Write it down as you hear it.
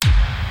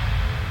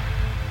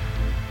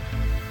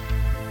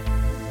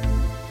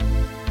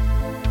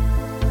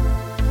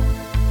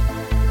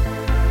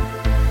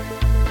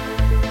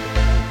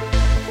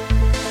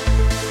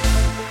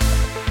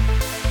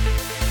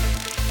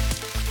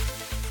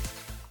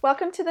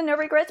Welcome to the No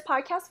Regrets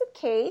Podcast with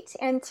Kate,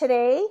 and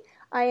today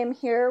I am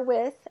here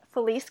with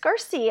Felice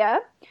Garcia.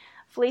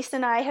 Felice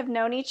and I have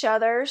known each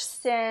other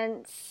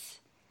since,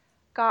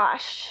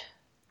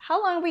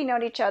 how long have we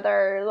known each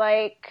other?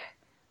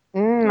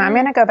 I'm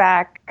going to go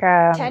back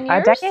 10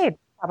 years? a decade,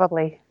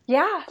 probably.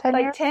 Yeah, 10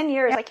 years. 10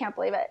 years. Yeah. I can't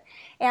believe it.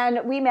 And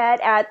we met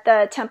at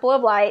the Temple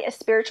of Light, a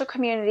spiritual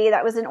community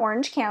that was in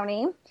Orange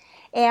County.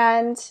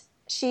 And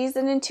she's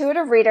an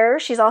intuitive reader.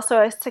 She's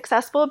also a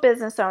successful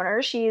business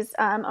owner. She's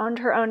owned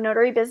her own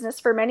notary business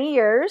for many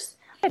years.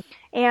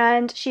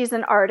 And she's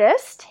an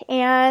artist.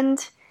 And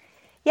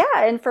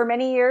for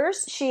many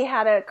years, she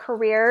had a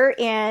career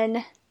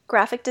in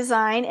graphic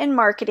design and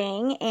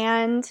marketing.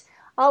 And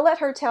I'll let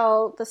her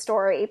tell the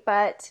story,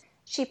 but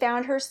she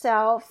found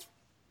herself,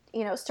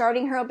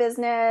 starting her own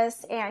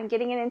business and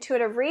getting in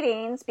intuitive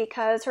readings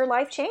because her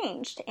life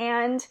changed.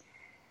 And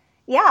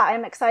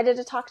I'm excited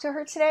to talk to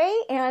her today,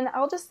 and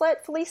I'll just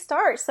let Felice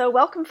start. So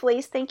welcome,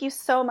 Felice. Thank you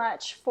so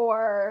much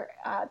for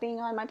being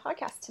on my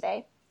podcast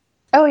today.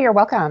 Oh, you're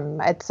welcome.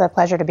 It's a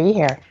pleasure to be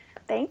here.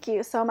 Thank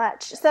you so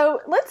much.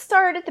 So let's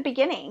start at the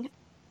beginning.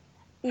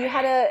 You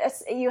had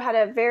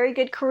a very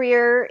good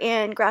career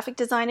in graphic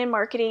design and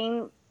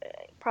marketing,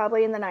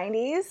 probably in the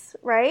 90s,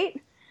 right?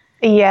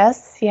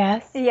 Yes.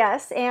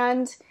 Yes,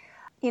 and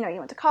you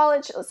went to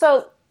college.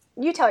 So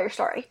you tell your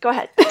story. Go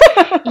ahead.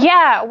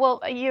 Yeah.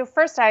 Well,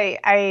 first,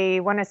 I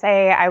want to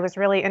say I was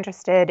really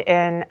interested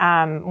in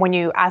when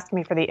you asked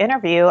me for the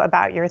interview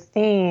about your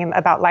theme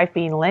about life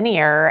being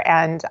linear.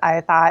 And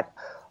I thought,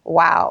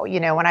 wow,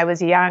 when I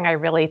was young, I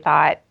really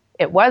thought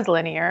it was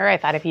linear. I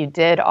thought if you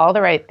did all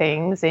the right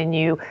things and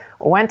you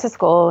went to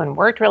school and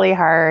worked really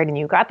hard and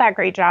you got that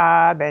great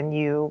job and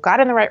you got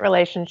in the right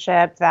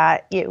relationship,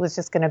 that it was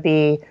just going to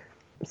be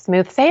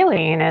smooth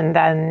sailing, and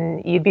then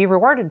you'd be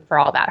rewarded for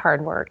all that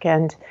hard work.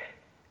 And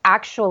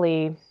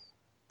actually,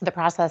 the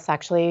process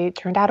actually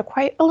turned out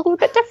quite a little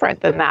bit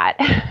different than that.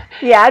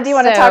 Yeah. Do you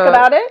want to talk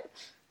about it?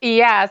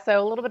 Yeah.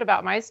 So a little bit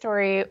about my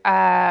story.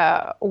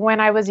 When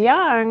I was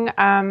young,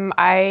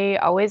 I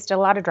always did a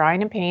lot of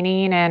drawing and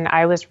painting, and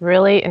I was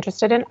really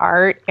interested in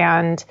art.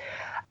 And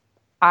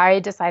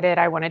I decided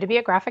I wanted to be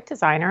a graphic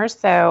designer.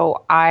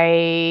 So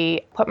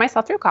I put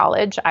myself through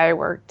college. I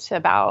worked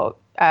about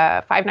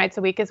 5 nights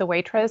a week as a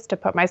waitress to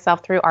put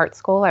myself through art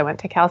school. I went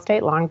to Cal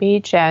State Long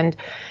Beach, and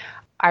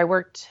I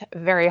worked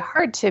very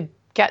hard to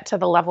get to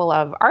the level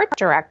of art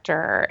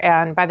director.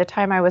 And by the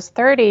time I was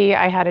 30,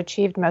 I had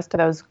achieved most of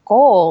those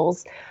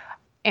goals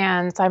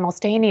and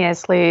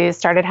simultaneously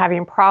started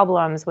having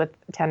problems with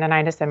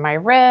tendonitis in my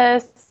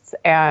wrists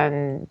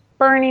and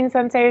burning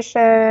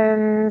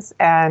sensations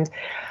and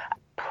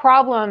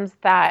problems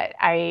that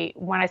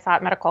when I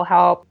sought medical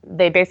help,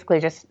 they basically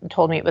just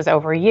told me it was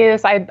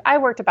overuse. I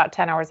worked about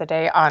 10 hours a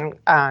day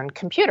on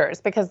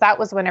computers because that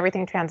was when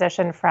everything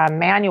transitioned from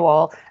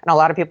manual, and a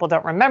lot of people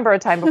don't remember a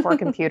time before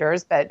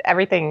computers, but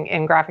everything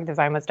in graphic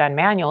design was done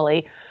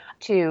manually,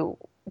 to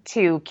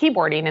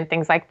keyboarding and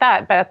things like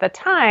that. But at the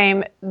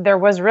time, there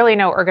was really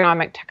no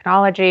ergonomic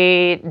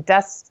technology.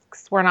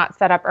 Desks were not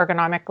set up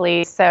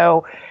ergonomically.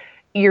 So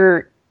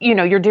you're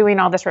doing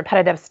all this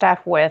repetitive stuff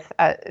with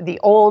the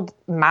old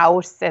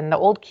mouse and the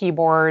old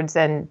keyboards,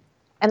 and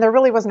there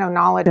really was no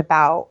knowledge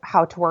about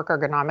how to work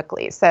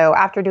ergonomically. So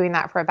after doing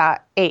that for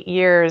about 8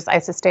 years, I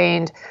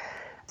sustained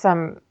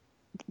some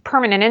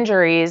permanent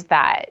injuries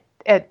that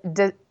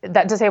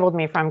disabled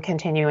me from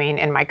continuing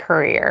in my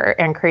career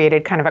and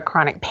created kind of a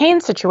chronic pain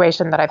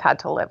situation that I've had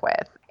to live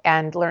with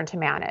and learn to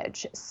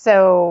manage.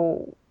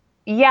 So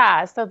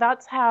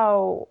that's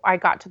how I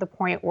got to the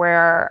point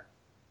where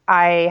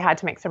I had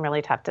to make some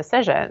really tough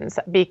decisions,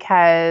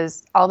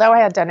 because although I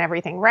had done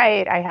everything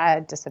right, I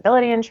had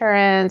disability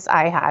insurance,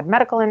 I had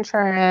medical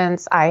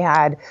insurance, I'd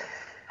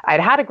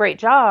had a great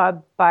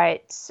job,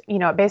 but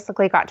it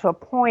basically got to a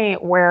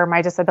point where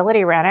my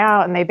disability ran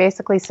out, and they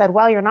basically said,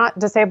 well, you're not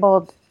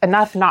disabled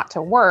enough not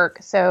to work,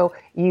 so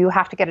you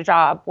have to get a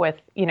job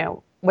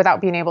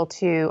without being able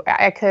to.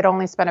 I could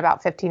only spend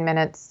about 15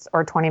 minutes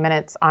or 20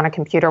 minutes on a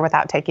computer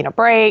without taking a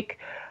break.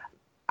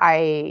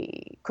 I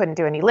couldn't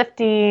do any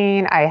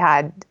lifting.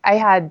 I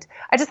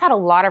just had a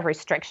lot of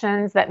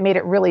restrictions that made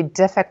it really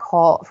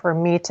difficult for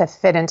me to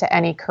fit into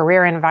any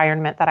career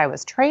environment that I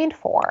was trained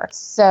for.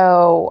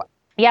 So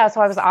I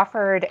was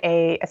offered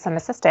some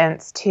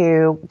assistance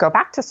to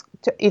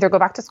either go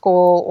back to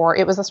school, or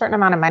it was a certain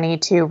amount of money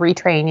to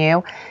retrain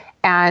you.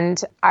 And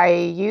I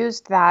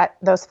used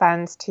those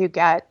funds to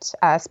get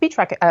a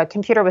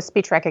computer with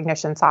speech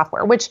recognition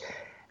software, which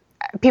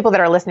people that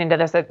are listening to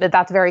this,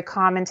 that's very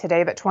common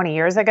today, but 20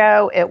 years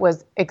ago, it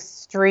was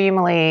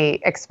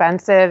extremely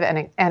expensive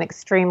and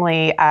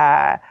extremely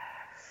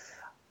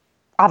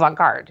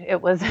avant-garde.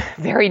 It was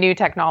very new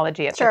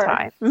technology at the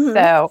time. Mm-hmm.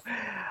 So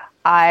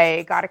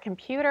I got a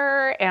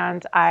computer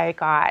and I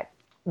got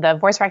the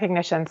voice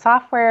recognition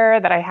software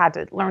that I had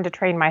to learn to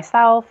train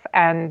myself.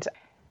 And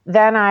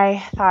then I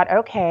thought,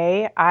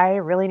 okay, I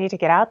really need to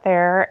get out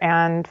there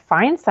and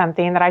find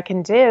something that I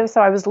can do. So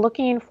I was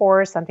looking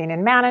for something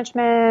in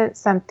management,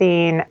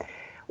 something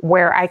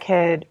where I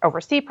could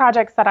oversee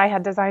projects that I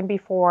had designed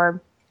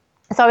before.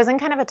 So I was in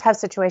kind of a tough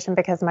situation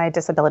because my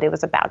disability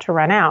was about to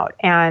run out.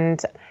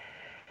 And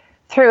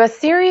through a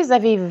series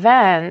of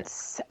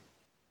events,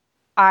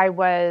 I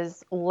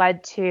was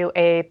led to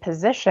a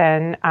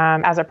position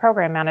as a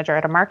program manager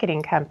at a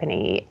marketing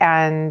company.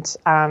 And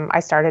I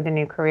started a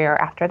new career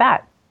after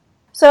that.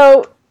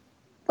 So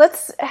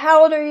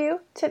how old are you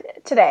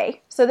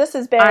today? So this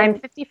has been... I'm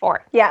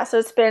 54. Yeah, so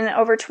it's been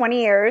over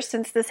 20 years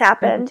since this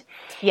happened.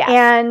 Yeah.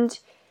 And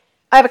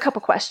I have a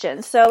couple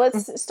questions. So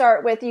let's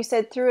start with, you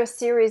said through a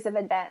series of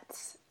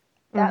events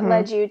that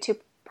led you to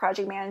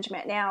project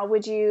management. Now,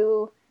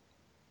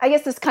 I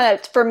guess this kind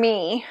of, for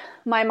me,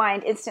 my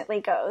mind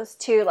instantly goes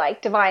to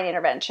like divine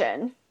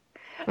intervention.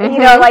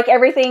 Like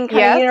everything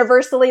kind of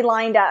universally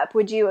lined up.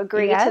 Would you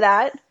agree to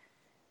that?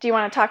 Do you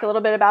want to talk a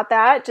little bit about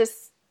that?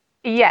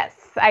 Yes,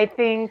 I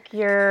think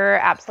you're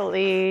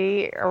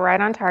absolutely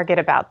right on target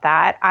about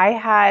that. I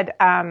had,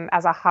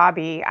 as a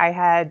hobby, I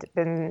had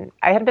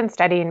been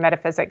studying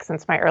metaphysics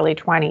since my early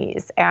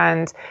 20s,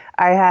 and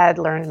I had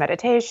learned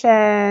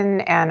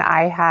meditation, and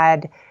I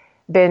had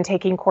been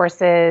taking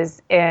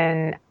courses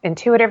in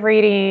intuitive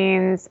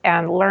readings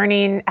and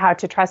learning how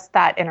to trust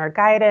that inner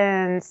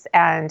guidance,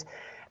 and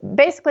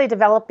basically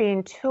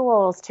developing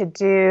tools to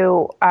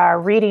do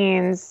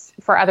readings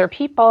for other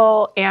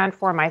people and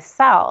for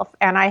myself.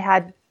 And I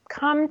had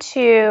come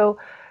to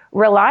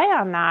rely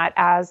on that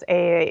as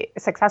a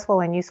successful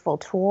and useful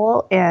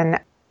tool in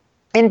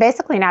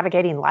basically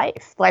navigating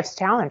life's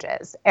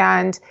challenges.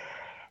 And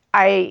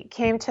I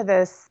came to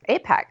this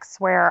apex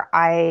where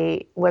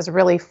I was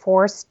really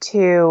forced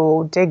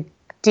to dig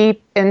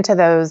deep into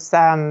those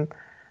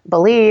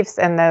beliefs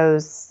and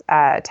those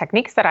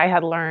techniques that I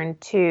had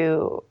learned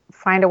to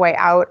find a way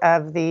out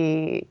of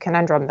the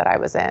conundrum that I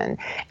was in.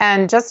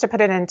 And just to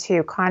put it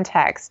into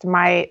context,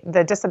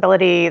 the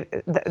disability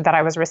that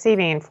I was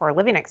receiving for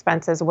living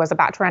expenses was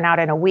about to run out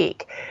in a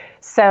week.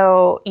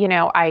 So,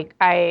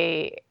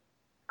 I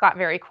got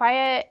very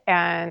quiet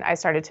and I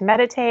started to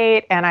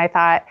meditate, and I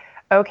thought,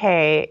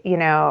 okay,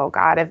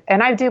 God,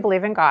 and I do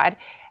believe in God,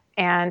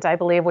 and I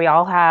believe we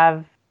all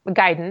have a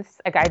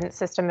guidance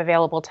system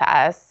available to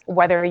us,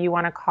 whether you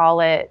want to call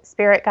it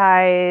spirit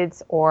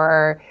guides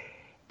or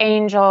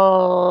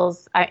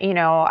angels.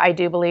 I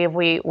do believe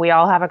we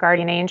all have a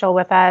guardian angel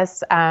with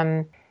us.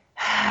 I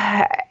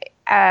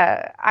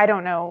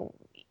don't know.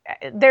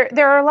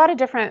 There are a lot of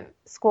different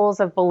schools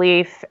of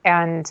belief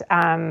and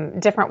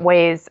different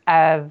ways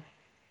of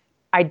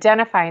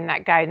identifying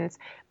that guidance.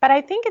 But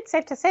I think it's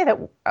safe to say that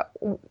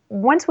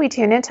once we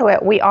tune into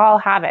it, we all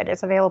have it.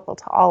 It's available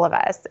to all of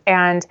us.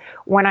 And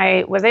when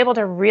I was able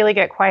to really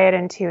get quiet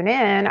and tune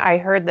in, I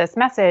heard this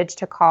message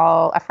to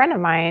call a friend of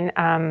mine.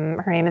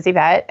 Her name is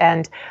Yvette,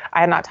 and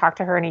I had not talked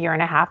to her in a year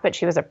and a half, but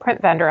she was a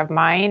print vendor of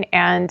mine.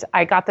 And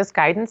I got this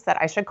guidance that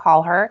I should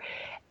call her.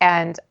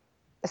 And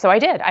so I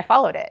did. I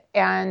followed it.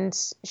 And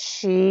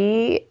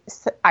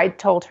I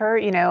told her,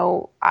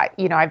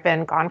 I've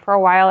been gone for a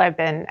while. I've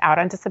been out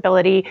on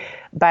disability,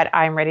 but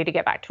I'm ready to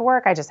get back to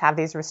work. I just have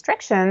these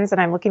restrictions, and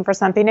I'm looking for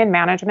something in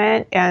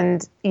management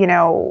and,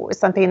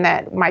 something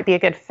that might be a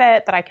good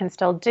fit that I can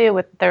still do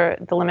with the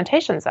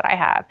limitations that I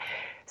have.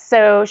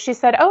 So she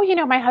said,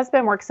 my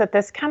husband works at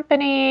this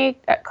company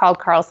called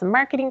Carlson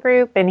Marketing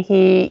Group, and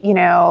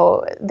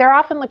they're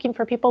often looking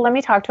for people. Let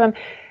me talk to him.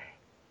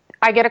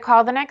 I get a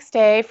call the next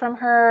day from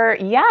her.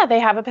 Yeah, they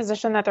have a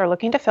position that they're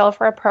looking to fill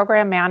for a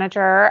program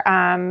manager.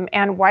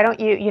 And why don't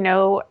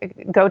you,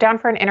 go down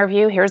for an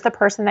interview? Here's the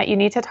person that you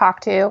need to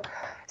talk to.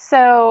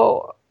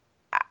 So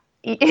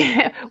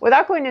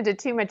without going into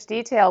too much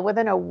detail,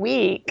 within a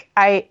week,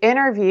 I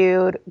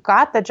interviewed,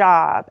 got the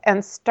job,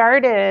 and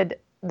started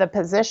the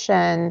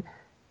position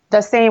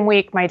the same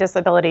week my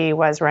disability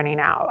was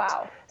running out.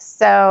 Wow.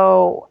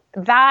 So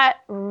that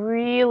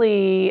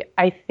really,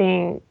 I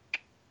think,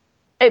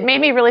 it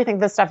made me really think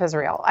this stuff is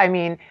real. I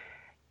mean,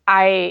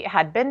 I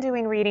had been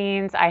doing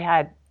readings, I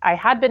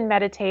had been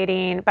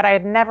meditating, but I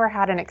had never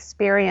had an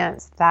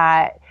experience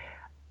that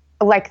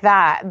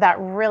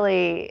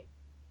really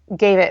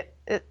gave it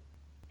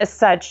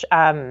such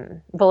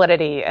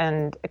validity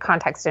and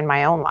context in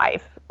my own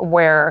life.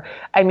 Where,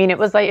 I mean, it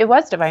was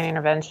divine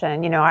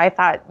intervention. I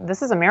thought,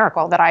 this is a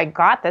miracle that I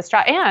got this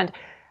job, and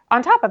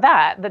on top of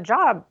that, the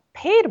job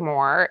paid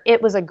more.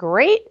 It was a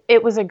great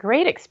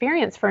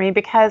experience for me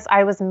because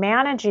I was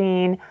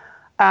managing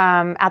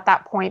at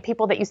that point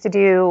people that used to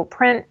do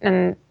print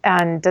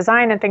and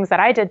design and things that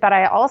I did, but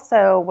I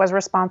also was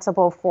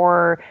responsible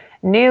for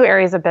new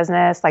areas of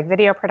business like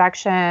video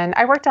production.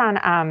 I worked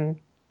on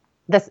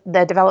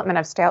the development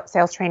of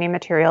sales training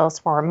materials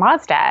for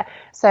Mazda.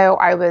 So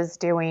I was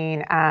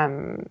doing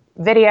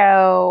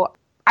video.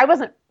 I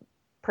wasn't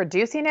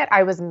producing it,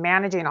 I was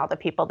managing all the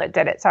people that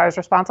did it. So I was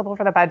responsible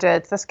for the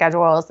budgets, the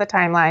schedules, the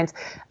timelines,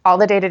 all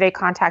the day-to-day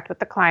contact with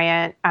the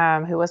client,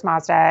 who was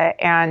Mazda.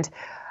 And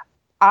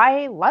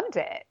I loved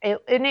it.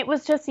 And it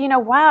was just,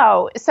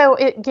 wow. So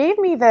it gave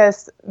me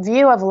this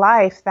view of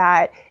life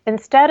that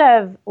instead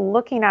of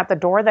looking at the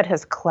door that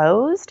has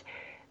closed,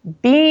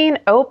 being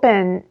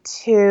open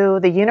to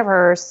the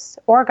universe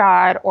or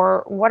God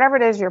or whatever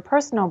it is your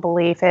personal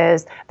belief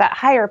is, that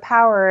higher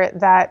power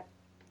that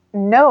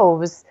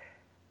knows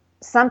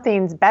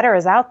something's better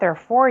is out there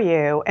for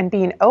you, and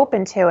being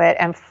open to it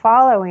and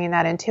following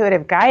that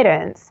intuitive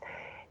guidance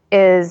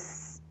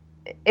is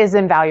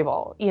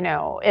invaluable.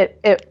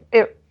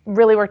 It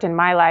really worked in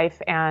my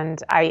life,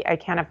 and I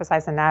can't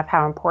emphasize enough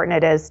how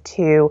important it is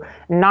to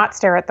not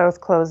stare at those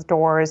closed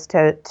doors,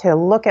 to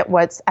look at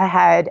what's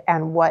ahead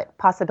and what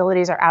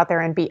possibilities are out there,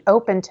 and be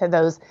open to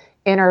those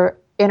inner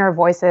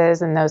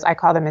voices and those, I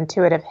call them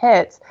intuitive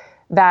hits,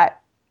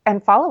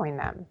 and following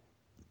them.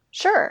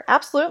 Sure,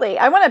 absolutely.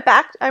 I want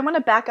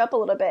to back up a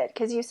little bit,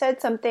 because you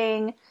said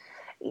something,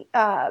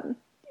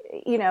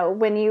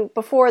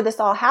 before this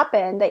all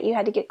happened, that you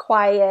had to get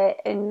quiet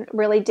and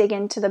really dig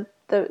into the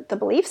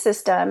belief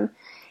system.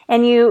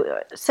 And you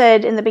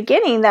said in the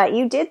beginning that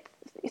you did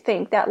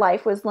think that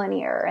life was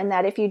linear, and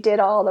that if you did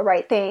all the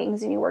right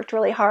things and you worked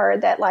really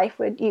hard, that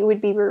you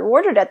would be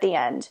rewarded at the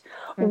end.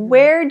 Mm-hmm.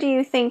 Where do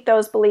you think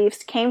those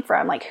beliefs came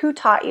from? Like, who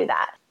taught you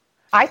that?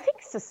 I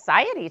think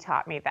society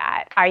taught me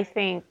that. I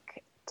think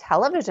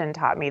television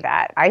taught me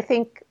that. I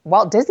think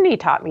Walt Disney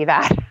taught me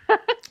that.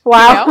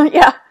 Wow.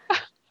 Yeah.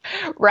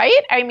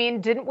 Right? I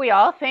mean, didn't we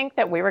all think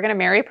that we were going to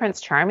marry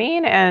Prince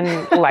Charming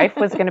and life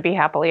was going to be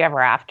happily ever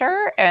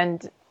after?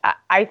 And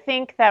I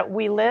think that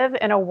we live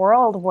in a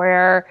world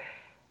where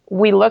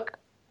we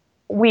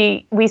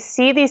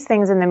see these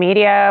things in the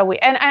media.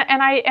 And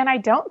I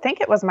don't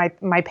think it was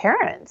my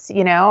parents,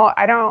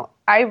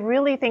 I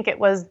really think it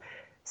was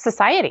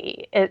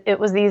society. It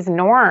was these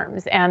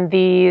norms and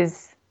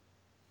these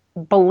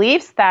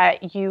beliefs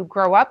that you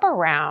grow up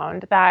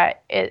around,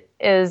 that it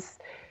is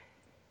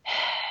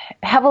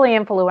heavily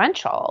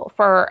influential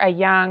for a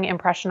young,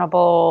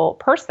 impressionable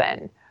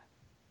person.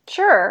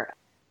 Sure.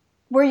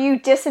 Were you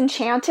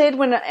disenchanted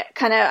when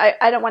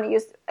I don't want to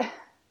use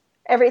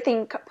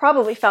everything,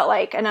 probably felt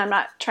like, and I'm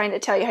not trying to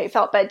tell you how you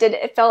felt, but did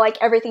it feel like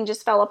everything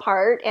just fell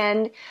apart?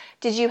 And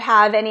did you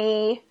have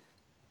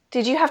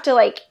to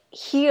like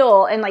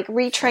heal and like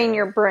retrain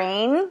your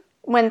brain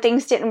when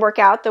things didn't work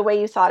out the way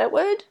you thought it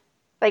would?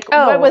 Like,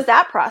 what was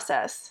that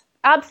process?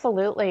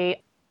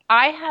 Absolutely.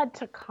 I had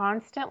to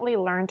constantly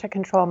learn to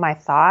control my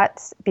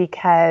thoughts,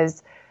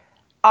 because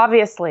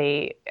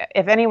obviously,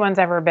 if anyone's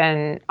ever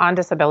been on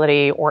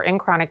disability or in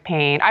chronic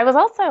pain, I was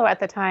also at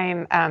the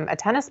time a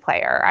tennis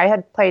player. I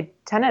had played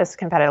tennis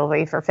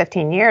competitively for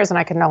 15 years, and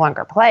I could no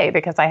longer play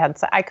because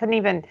I couldn't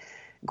even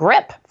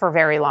grip for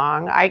very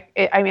long. I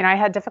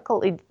had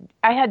difficulty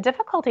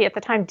at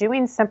the time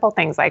doing simple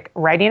things like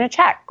writing a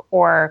check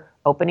or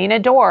opening a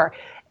door.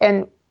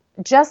 And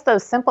just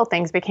those simple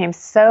things became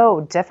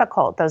so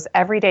difficult, those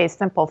everyday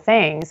simple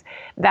things,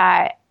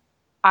 that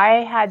I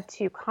had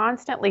to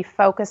constantly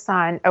focus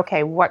on,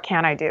 okay, what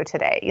can I do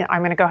today? I'm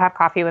going to go have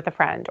coffee with a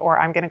friend, or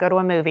I'm going to go to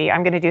a movie.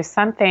 I'm going to do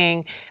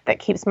something that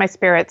keeps my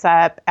spirits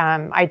up.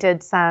 I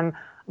did some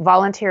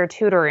volunteer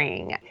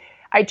tutoring.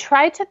 I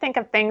tried to think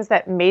of things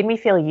that made me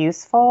feel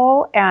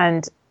useful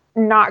and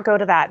not go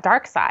to that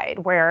dark side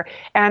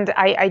and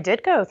I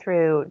did go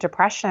through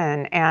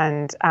depression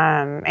and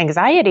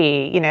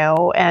anxiety,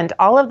 and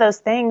all of those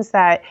things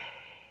that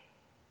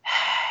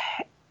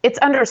it's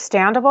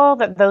understandable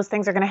that those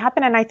things are going to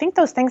happen. And I think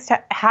those things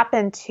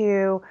happen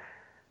to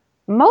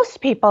most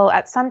people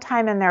at some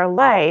time in their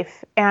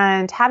life,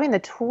 and having the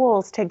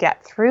tools to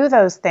get through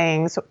those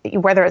things,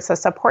 whether it's a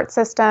support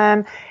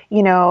system,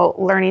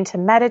 learning to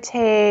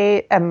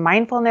meditate, a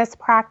mindfulness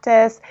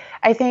practice.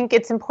 I think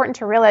it's important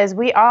to realize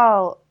we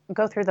all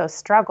go through those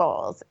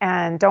struggles,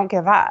 and don't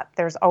give up.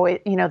 There's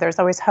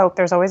always hope.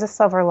 There's always a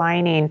silver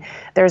lining.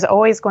 There's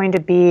always going to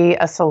be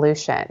a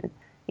solution,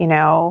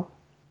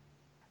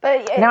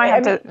 But now I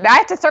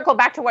have to circle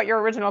back to what your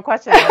original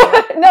question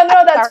was. No,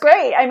 that's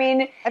great. I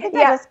mean, I think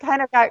I just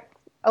kind of got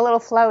a little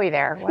flowy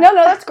there. No,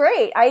 that's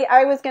great.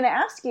 I was going to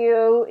ask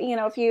you,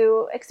 if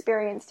you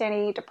experienced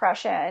any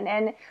depression,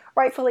 and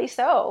rightfully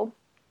so.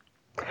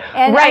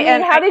 And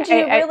right. How did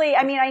you really,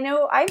 I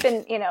know I've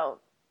been,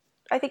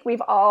 I think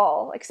we've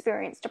all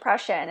experienced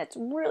depression. It's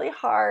really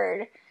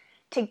hard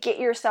to get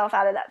yourself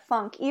out of that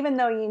funk, even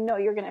though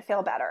you're going to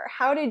feel better.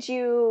 How did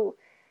you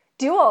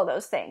do all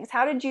those things?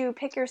 How did you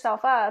pick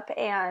yourself up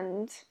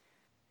and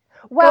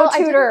go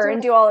tutor and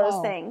do all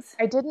those things?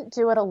 I didn't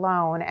do it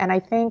alone. And I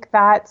think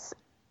that's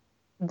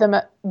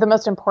the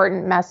most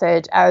important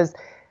message as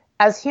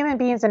human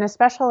beings, and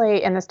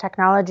especially in this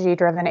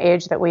technology-driven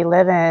age that we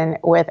live in,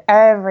 with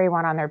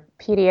everyone on their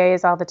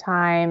PDAs all the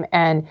time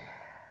and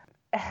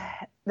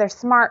their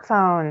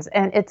smartphones.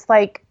 And it's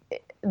like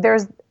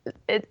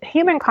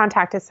human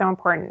contact is so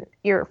important.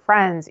 Your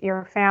friends,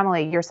 your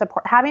family, your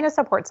support, having a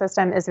support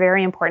system is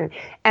very important.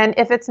 And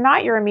if it's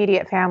not your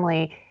immediate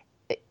family,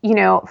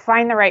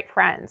 find the right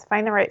friends,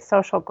 find the right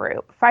social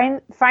group,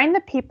 find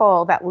the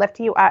people that lift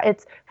you up.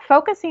 It's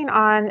focusing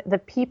on the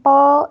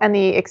people and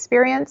the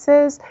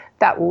experiences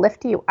that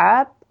lift you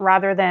up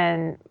rather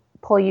than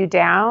pull you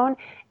down,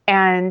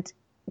 and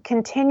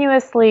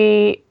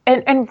continuously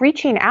and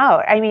reaching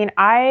out.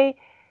 I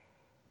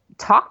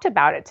talked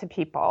about it to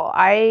people.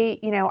 I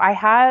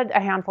had a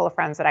handful of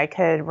friends that I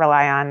could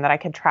rely on, that I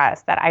could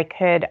trust, that I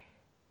could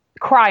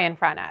cry in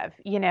front of,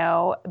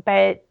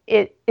 but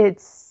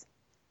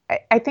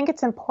I think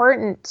it's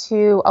important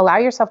to allow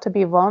yourself to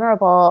be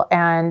vulnerable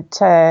and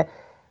to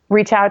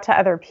reach out to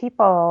other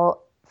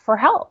people for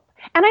help.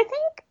 And I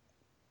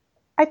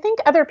think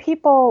other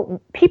people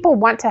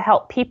want to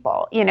help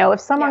people. If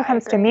someone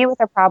comes to me with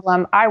a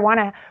problem,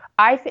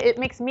 it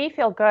makes me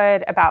feel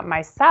good about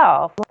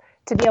myself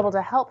to be able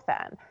to help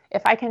them.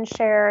 If I can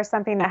share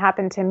something that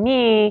happened to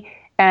me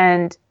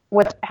and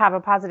have a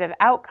positive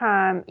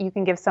outcome, you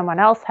can give someone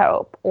else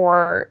hope.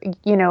 Or,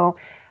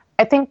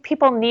 I think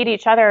people need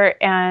each other,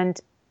 and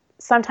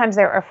sometimes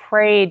they're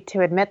afraid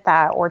to admit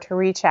that, or to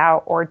reach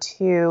out, or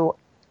to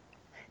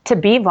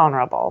be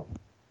vulnerable.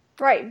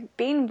 Right.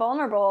 Being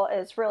vulnerable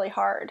is really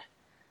hard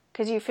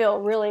because you feel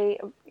really,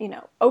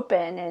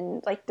 open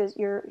and like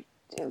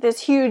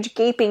this huge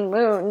gaping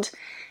wound,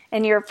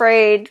 and you're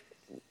afraid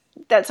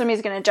that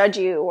somebody's going to judge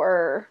you,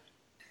 or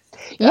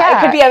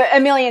it could be a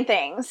million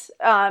things.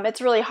 It's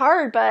really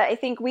hard, but I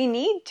think we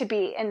need to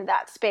be in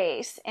that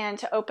space and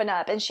to open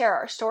up and share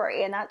our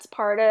story. And that's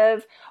part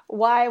of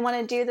why I want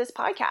to do this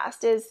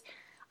podcast. Is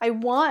I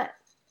want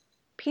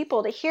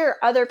people to hear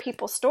other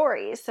people's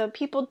stories so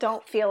people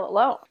don't feel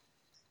alone.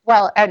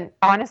 Well, and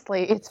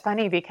honestly, it's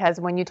funny because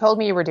when you told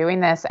me you were doing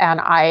this and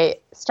I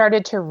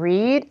started to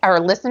read or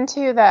listen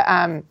to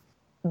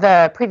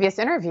the previous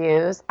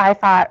interviews, I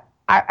thought,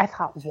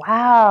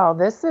 wow,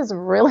 this is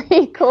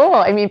really cool.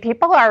 I mean,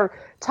 people are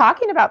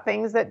talking about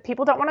things that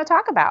people don't want to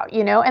talk about,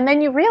 and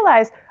then you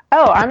realize,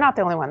 oh, I'm not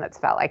the only one that's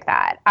felt like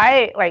that.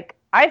 I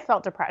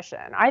felt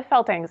depression. I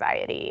felt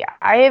anxiety.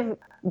 I've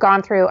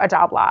gone through a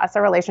job loss,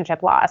 a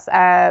relationship loss,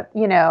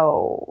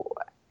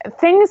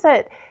 things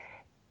that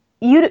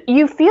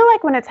you feel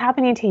like when it's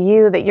happening to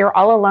you that you're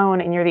all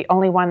alone and you're the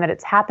only one that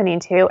it's happening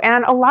to.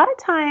 And a lot of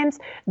times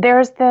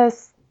there's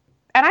this,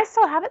 and I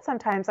still have it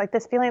sometimes, like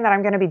this feeling that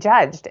I'm going to be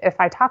judged if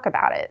I talk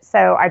about it.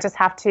 So I just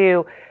have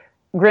to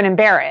grin and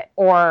bear it,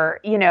 or,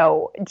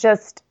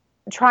 just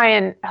try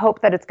and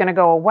hope that it's going to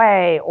go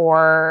away.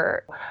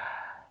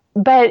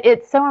 But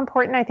it's so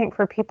important, I think,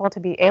 for people to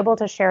be able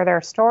to share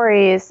their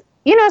stories,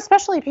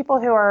 especially people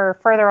who are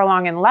further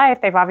along in life.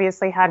 They've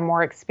obviously had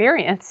more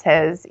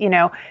experiences,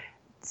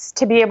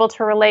 to be able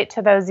to relate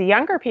to those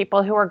younger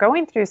people who are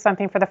going through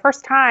something for the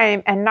first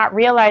time and not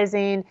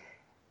realizing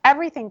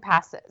everything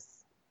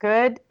passes,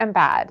 good and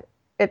bad.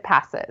 It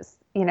passes.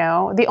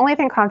 The only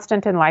thing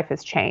constant in life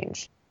is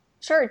change.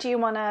 Sure. Do you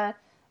want to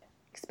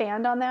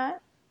expand on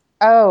that?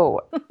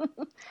 Oh,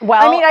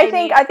 well, I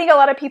think a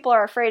lot of people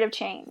are afraid of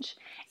change.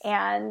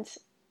 And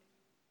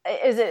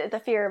is it the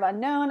fear of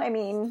unknown? I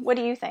mean, what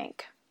do you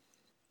think?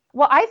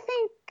 Well, I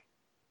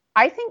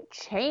think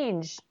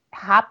change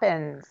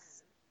happens.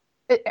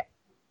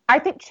 I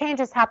think change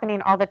is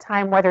happening all the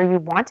time, whether you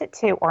want it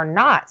to or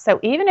not. So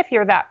even if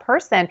you're that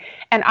person,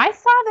 and I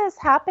saw this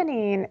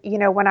happening,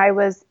 when I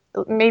was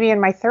maybe in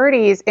my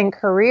 30s in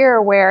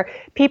career, where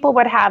people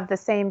would have the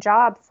same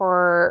job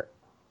for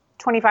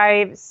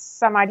 25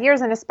 some odd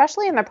years, and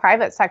especially in the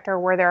private sector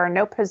where there are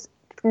no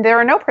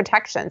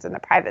protections in the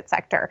private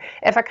sector.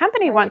 If a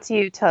company wants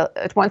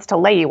to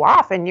lay you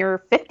off and you're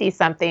 50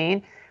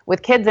 something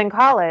with kids in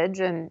college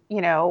and,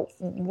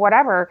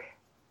 whatever,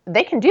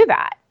 they can do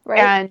that.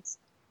 Right.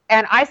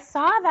 And I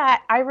saw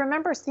that. I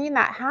remember seeing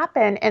that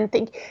happen and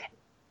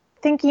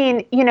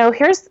thinking,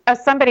 here's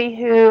somebody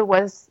who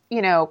was,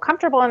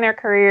 comfortable in their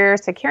career,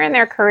 secure in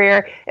their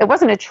career. It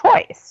wasn't a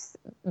choice.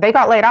 They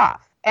got laid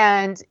off.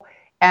 And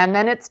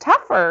then it's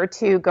tougher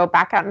to go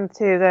back out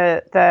into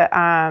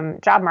the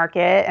job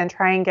market and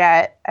try and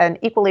get an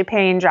equally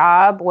paying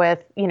job with,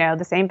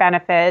 the same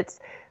benefits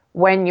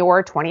when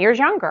you're 20 years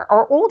younger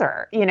or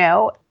older.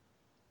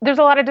 There's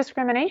a lot of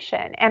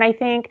discrimination. And I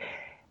think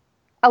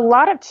a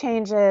lot of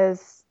change, I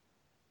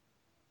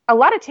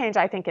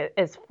think,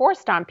 is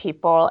forced on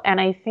people. And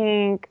I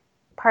think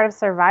part of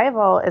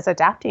survival is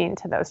adapting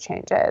to those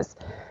changes.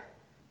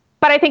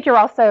 But I think you're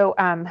also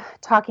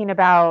talking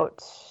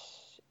about,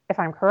 if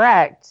I'm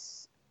correct,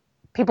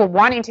 people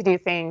wanting to do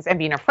things and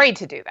being afraid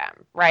to do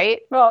them,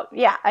 right? Well,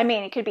 yeah. I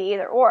mean, it could be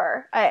either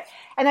or. And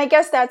I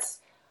guess that's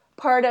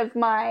part of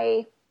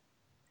my,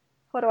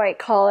 what do I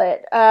call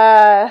it?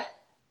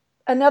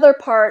 Another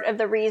part of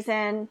the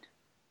reason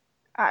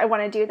I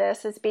want to do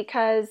this is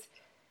because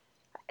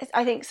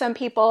I think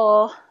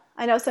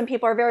I know some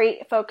people are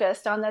very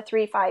focused on the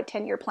 3, 5,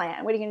 10-year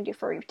plan. What are you going to do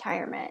for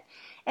retirement?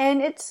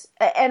 And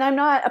I'm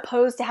not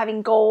opposed to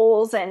having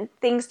goals and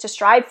things to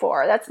strive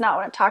for. That's not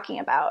what I'm talking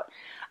about.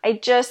 I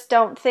just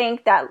don't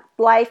think that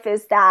life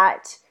is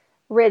that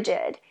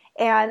rigid.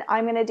 And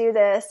I'm going to do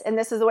this, and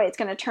this is the way it's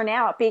going to turn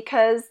out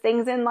because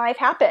things in life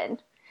happen.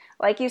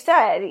 Like you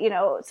said,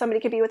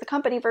 somebody could be with a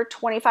company for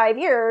 25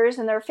 years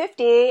and they're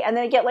 50 and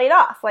then get laid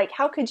off. Like,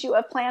 how could you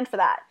have planned for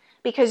that?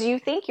 Because you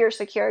think you're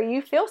secure,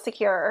 you feel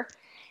secure,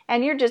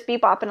 and you're just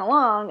bopping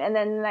along, and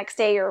then the next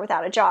day you're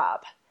without a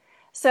job.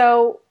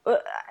 So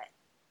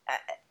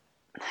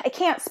I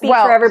can't speak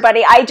for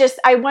everybody.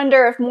 I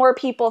wonder if more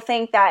people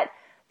think that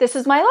this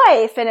is my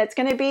life and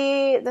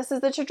this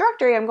is the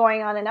trajectory I'm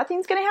going on and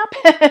nothing's going to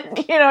happen.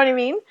 You know what I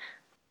mean?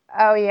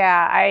 Oh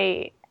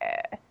yeah.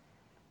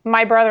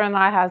 My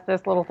brother-in-law has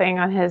this little thing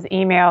on his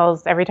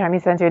emails. Every time he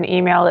sends you an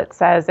email, it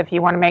says, if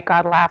you want to make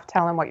God laugh,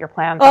 tell him what your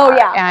plans are. Oh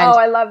yeah.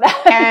 I love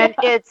that. And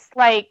it's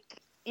like,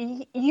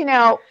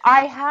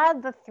 I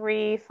had the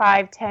 3,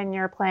 5,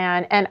 10-year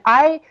plan, and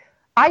I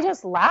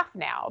just laugh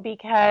now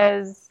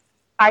because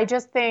I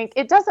just think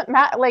it doesn't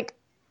matter. Like,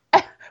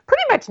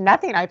 pretty much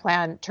nothing I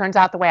plan turns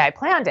out the way I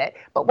planned it.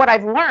 But what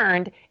I've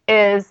learned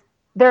is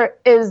there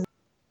is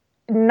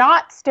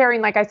not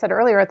staring, like I said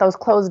earlier, at those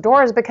closed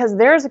doors, because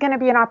there's going to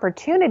be an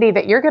opportunity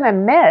that you're going to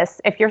miss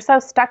if you're so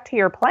stuck to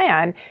your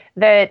plan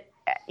that,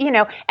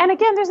 and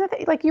again, there's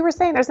nothing, like you were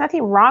saying, there's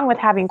nothing wrong with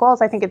having goals.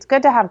 I think it's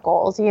good to have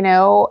goals,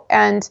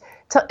 and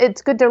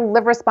it's good to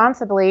live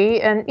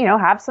responsibly and,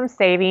 have some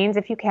savings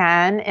if you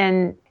can,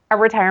 and a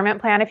retirement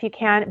plan if you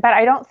can. But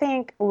I don't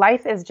think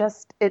life is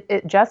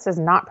it just is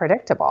not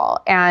predictable.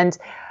 And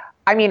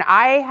I mean,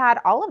 I had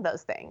all of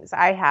those things.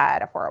 I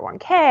had a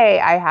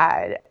 401k, I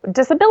had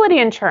disability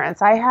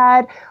insurance, I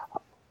had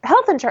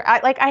health insurance.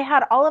 I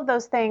had all of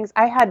those things.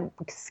 I had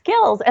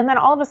skills. And then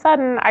all of a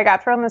sudden I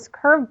got thrown this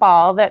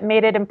curveball that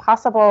made it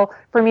impossible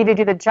for me to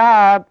do the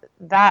job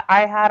that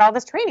I had all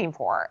this training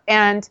for.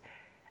 And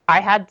I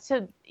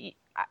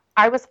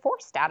was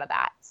forced out of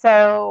that.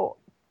 So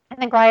I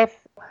think I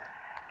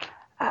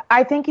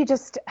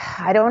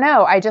don't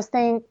know. I just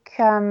think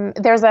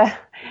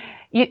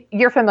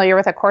you're familiar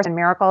with A Course in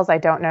Miracles. I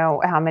don't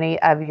know how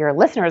many of your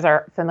listeners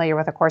are familiar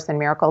with A Course in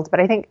Miracles, but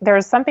I think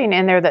there's something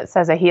in there that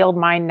says a healed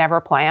mind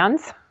never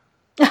plans.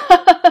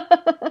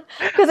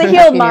 Because a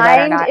healed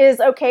mind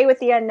is okay with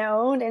the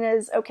unknown and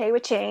is okay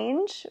with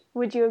change.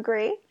 Would you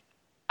agree?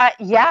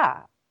 Yeah.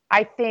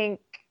 I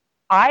think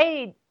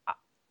I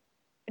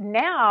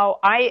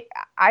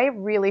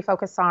really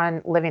focus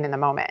on living in the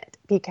moment,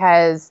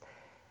 because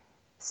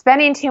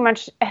spending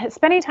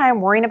time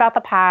worrying about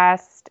the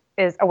past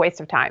is a waste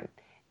of time.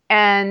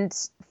 And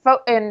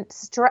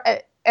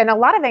a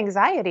lot of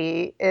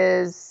anxiety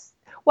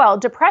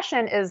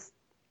depression is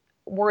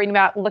worrying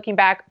about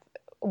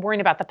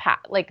the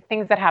past, like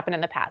things that happened in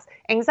the past.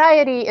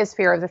 Anxiety is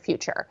fear of the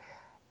future.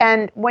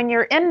 And when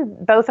you're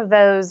in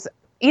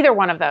either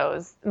one of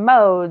those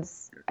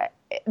modes,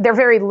 they're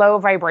very low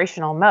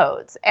vibrational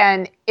modes.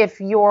 And if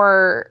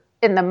you're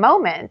in the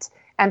moment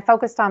and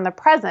focused on the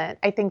present,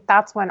 I think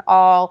that's when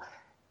all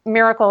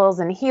miracles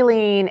and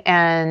healing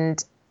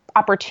and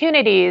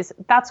opportunities,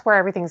 that's where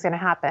everything's going to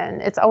happen.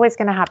 It's always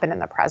going to happen in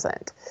the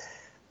present.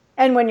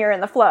 And when you're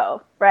in the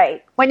flow,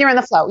 right? When you're in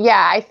the flow.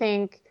 Yeah, I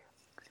think,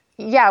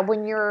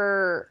 when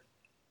you're,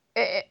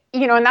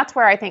 and that's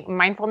where I think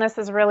mindfulness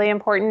is really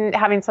important,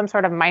 having some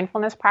sort of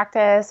mindfulness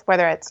practice,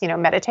 whether it's,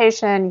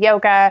 meditation,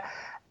 yoga.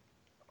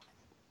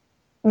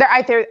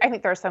 I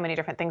think there are so many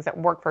different things that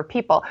work for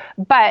people,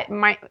 but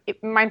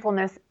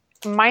mindfulness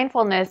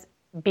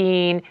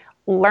being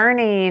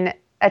learning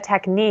a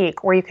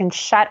technique where you can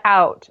shut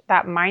out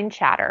that mind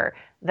chatter,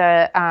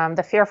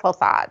 the fearful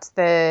thoughts,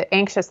 the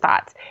anxious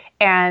thoughts,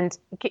 and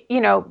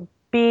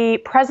be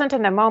present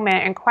in the moment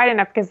and quiet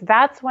enough, because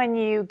that's when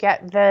you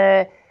get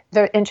the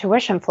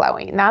intuition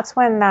flowing. That's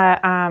when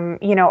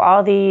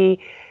all the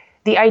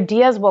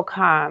ideas will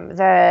come,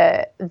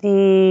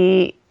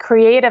 the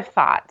creative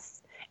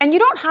thoughts. And you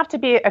don't have to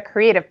be a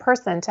creative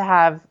person to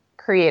have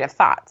creative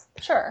thoughts.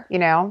 Sure.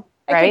 Right?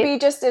 It could be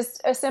just as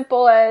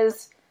simple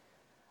as,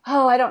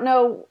 oh, I don't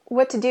know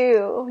what to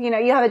do.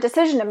 You have a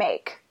decision to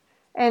make,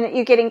 and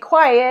you getting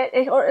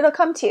quiet, or it'll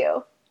come to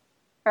you.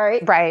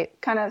 Right?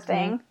 Right. Kind of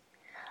thing.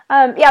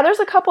 Mm-hmm. There's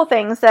a couple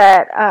things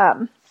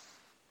that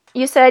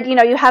you said,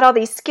 you had all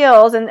these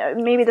skills,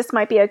 and maybe this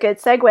might be a good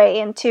segue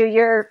into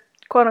your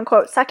quote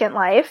unquote second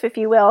life, if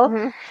you will.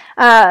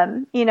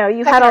 Mm-hmm. You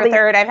second had all these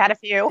third, I've had a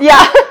few.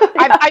 Yeah.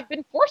 I've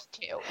been forced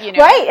to,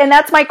 Right. And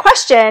that's my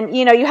question.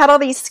 You had all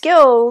these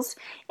skills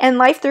and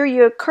life threw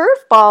you a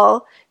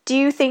curveball. Do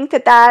you think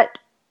that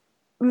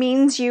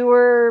means you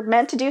were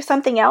meant to do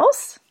something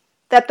else?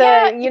 That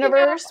the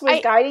universe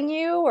was guiding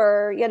you,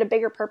 or you had a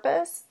bigger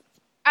purpose?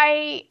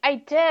 I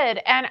did.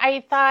 And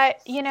I thought,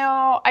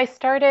 I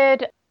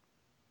started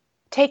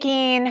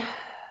taking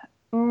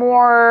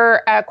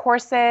more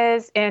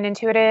courses in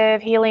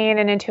intuitive healing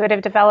and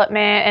intuitive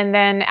development. And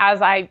then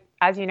I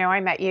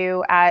met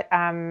you at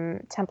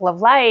Temple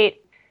of Light.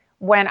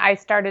 When I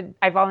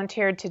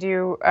volunteered to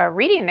do a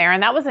reading there,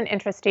 and that was an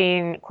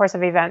interesting course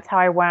of events, how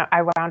I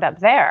wound up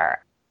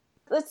there.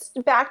 Let's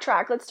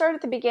backtrack. Let's start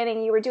at the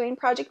beginning. You were doing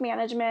project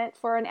management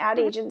for an ad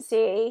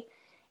agency,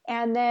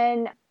 and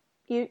then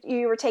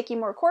you were taking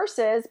more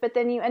courses, but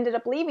then you ended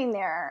up leaving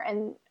there.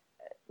 And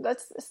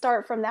let's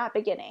start from that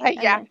beginning.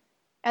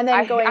 And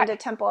then going to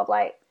Temple of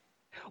Light.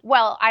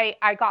 Well,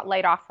 I got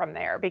laid off from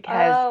there because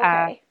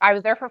I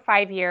was there for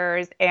 5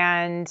 years,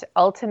 and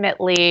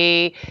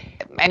ultimately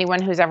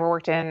anyone who's ever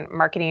worked in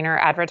marketing or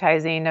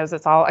advertising knows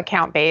it's all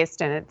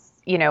account-based, and it's,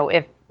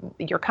 if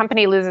your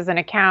company loses an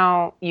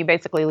account, you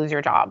basically lose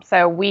your job.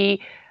 So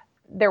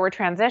there were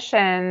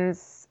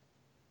transitions.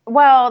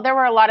 Well, there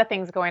were a lot of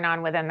things going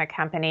on within the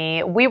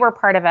company. We were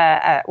part of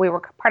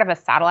a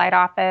satellite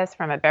office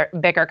from a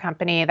bigger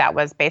company that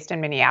was based in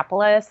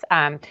Minneapolis,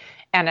 and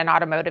an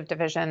automotive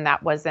division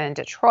that was in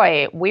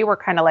Detroit. We were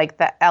kind of like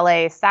the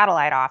LA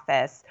satellite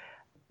office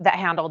that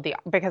handled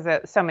because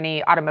so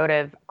many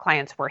automotive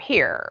clients were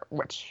here,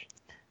 which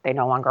they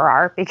no longer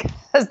are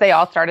because they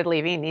all started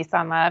leaving.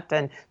 Nissan left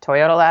and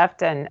Toyota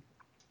left, and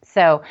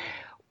so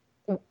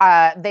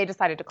they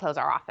decided to close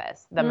our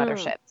office, the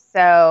mothership.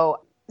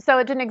 So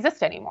it didn't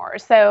exist anymore.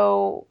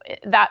 So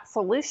that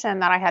solution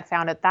that I had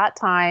found at that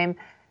time,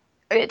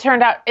 it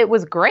turned out it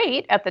was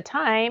great at the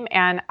time,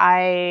 and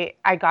I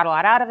got a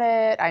lot out of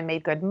it. I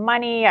made good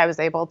money. I was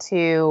able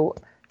to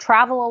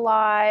travel a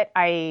lot.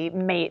 I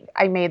made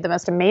the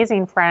most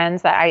amazing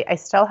friends that I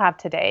still have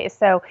today.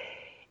 So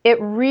it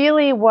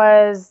really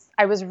was,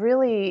 I was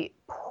really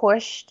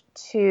pushed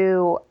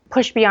to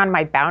push beyond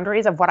my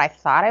boundaries of what I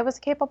thought I was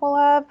capable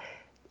of.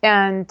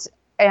 And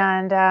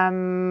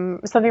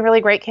something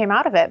really great came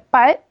out of it.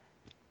 But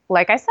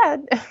like I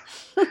said,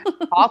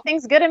 all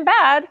things good and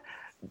bad,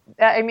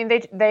 I mean,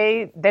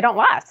 they don't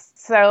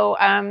last. So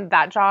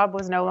that job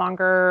was no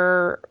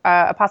longer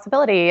a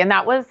possibility. And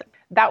that was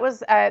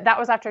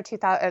after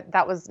 2000.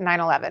 That was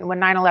 9/11. When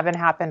 9/11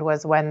 happened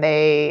was when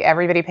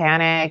everybody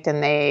panicked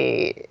and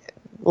they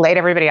laid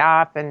everybody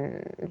off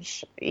and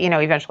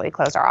eventually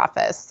closed our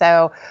office.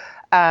 So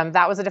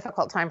that was a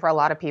difficult time for a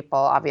lot of people,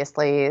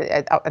 obviously,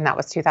 and that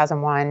was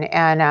 2001.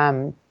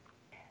 And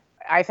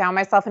I found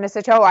myself in a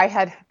situation.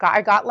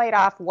 I got laid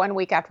off 1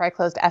 week after I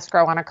closed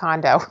escrow on a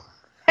condo.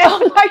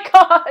 Oh my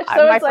gosh!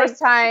 So my first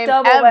time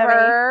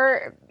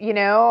ever.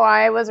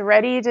 I was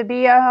ready to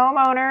be a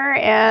homeowner,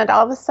 and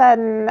all of a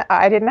sudden,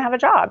 I didn't have a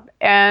job,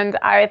 and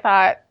I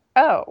thought,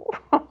 "Oh,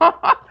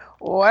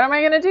 what am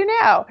I going to do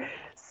now?"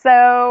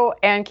 So,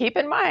 and keep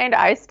in mind,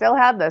 I still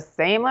had the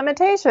same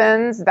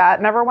limitations that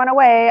never went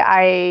away.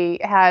 I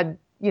had,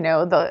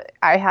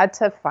 I had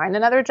to find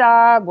another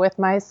job with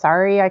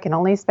I can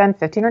only spend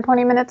 15 or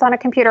 20 minutes on a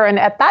computer. And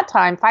at that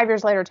time, 5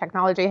 years later,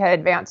 technology had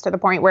advanced to the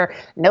point where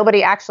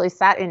nobody actually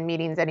sat in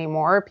meetings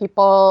anymore.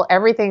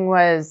 Everything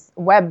was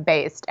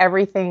web-based.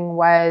 Everything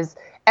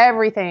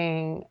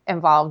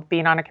involved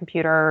being on a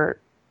computer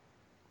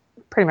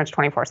pretty much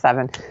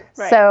 24/7.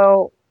 Right.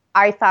 So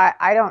I thought,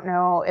 I don't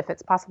know if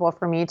it's possible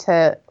for me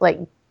to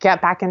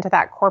get back into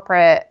that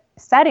corporate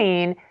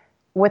setting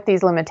with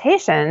these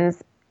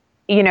limitations,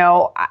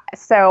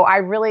 so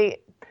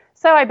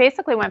I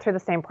basically went through the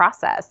same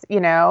process,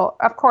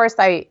 of course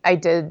I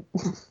did,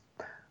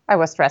 I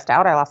was stressed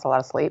out. I lost a lot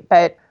of sleep,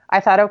 but I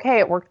thought, okay,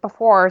 it worked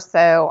before.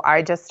 So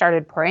I just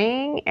started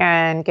praying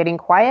and getting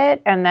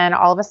quiet. And then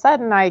all of a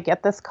sudden I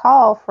get this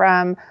call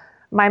from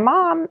my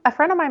mom,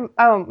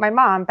 my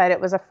mom, but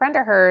it was a friend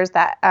of hers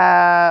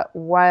that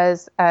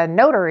was a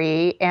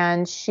notary,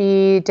 and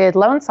she did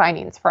loan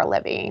signings for a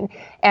living.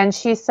 And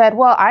she said,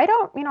 well, I'm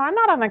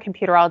not on the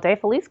computer all day.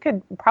 Felice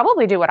could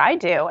probably do what I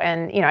do.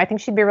 And, I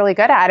think she'd be really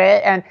good at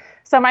it. And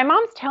so my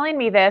mom's telling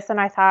me this, and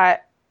I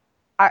thought,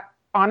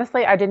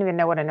 honestly, I didn't even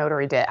know what a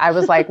notary did. I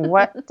was like,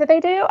 what do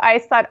they do? I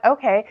thought,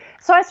 okay.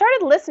 So I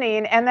started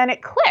listening, and then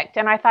it clicked.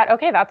 And I thought,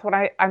 okay, that's what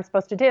I'm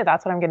supposed to do.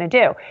 That's what I'm going to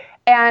do.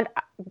 And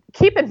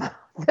keep in mind,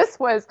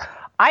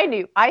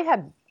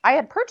 I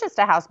had purchased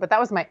a house, but that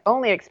was my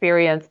only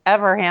experience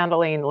ever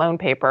handling loan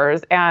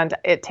papers, and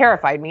it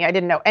terrified me. I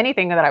didn't know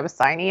anything that I was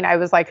signing. I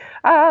was like,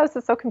 this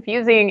is so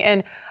confusing.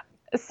 And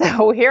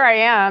so here I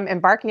am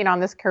embarking on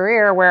this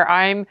career where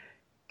I'm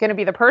going to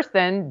be the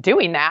person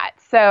doing that.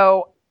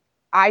 So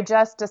I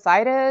just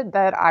decided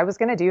that I was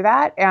going to do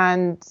that,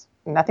 and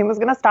nothing was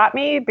going to stop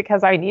me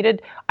because I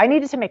needed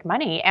to make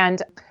money.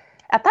 And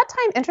at that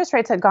time, interest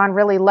rates had gone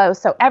really low,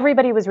 so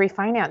everybody was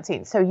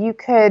refinancing. So you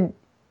could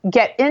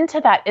get into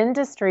that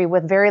industry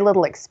with very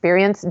little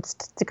experience. It's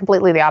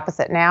completely the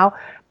opposite now,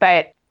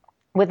 but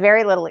with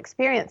very little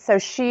experience. So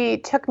she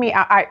took me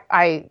out.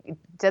 I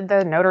did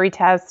the notary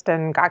test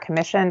and got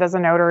commissioned as a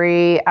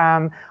notary,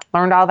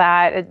 learned all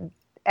that.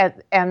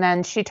 And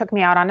then she took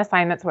me out on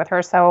assignments with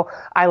her. So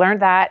I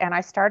learned that, and I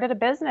started a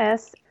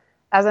business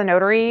as a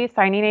notary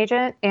signing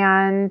agent,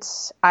 and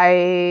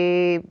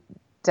I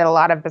did a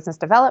lot of business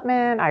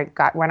development. I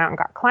went out and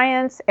got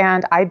clients,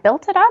 and I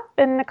built it up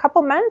in a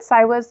couple months.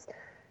 I was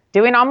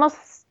doing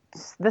almost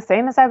the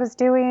same as I was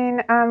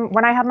doing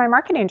when I had my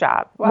marketing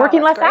job,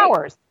 working less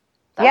hours.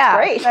 That's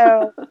great.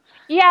 So,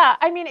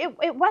 I mean,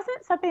 it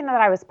wasn't something that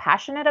I was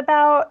passionate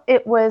about.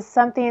 It was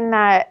something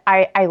that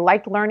I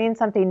liked learning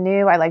something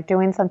new. I liked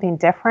doing something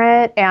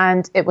different,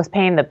 and it was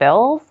paying the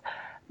bills.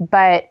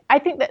 But I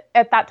think that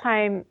at that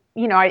time,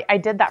 I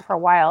did that for a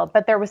while,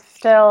 but there was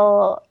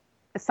still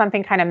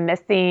something kind of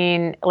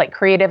missing, like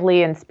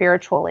creatively and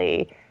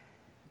spiritually,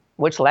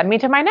 which led me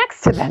to my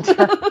next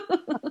adventure.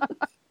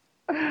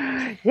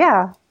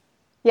 Yeah.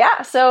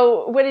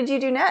 So what did you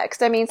do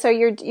next? I mean, so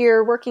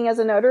you're working as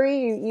a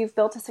notary, you've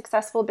built a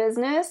successful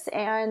business,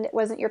 and it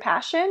wasn't your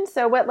passion.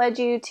 So what led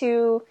you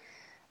to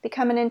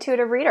become an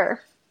intuitive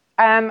reader?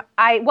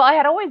 I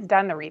had always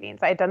done the readings.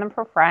 I had done them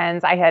for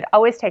friends. I had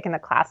always taken the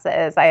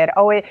classes. I had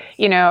always,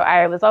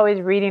 I was always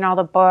reading all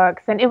the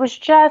books, and it was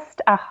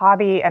just a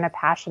hobby and a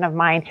passion of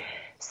mine.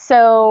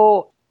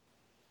 So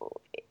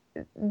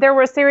there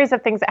were a series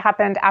of things that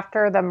happened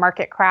after the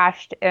market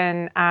crashed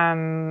in,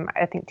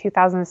 I think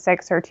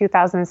 2006 or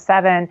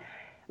 2007.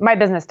 My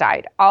business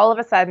died. All of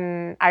a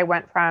sudden, I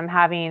went from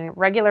having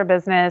regular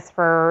business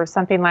for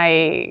something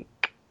like,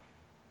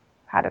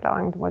 had it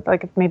on,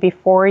 like maybe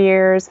 5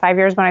 years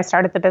when I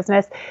started the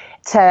business,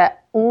 to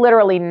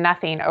literally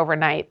nothing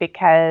overnight,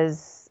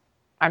 because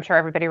I'm sure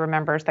everybody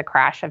remembers the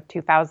crash of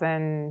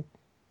 2000,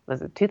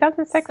 was it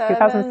 2006,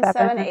 2007?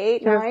 7,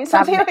 8, 9,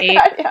 something like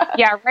that.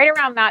 Yeah, right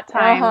around that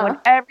time when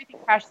everything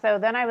crashed. So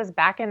then I was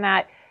back in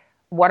that,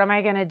 what am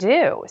I going to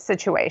do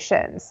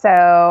situation?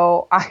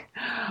 So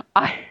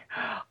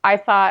I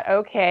thought,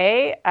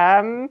 okay,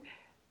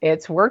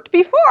 it's worked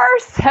before.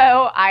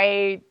 So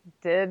I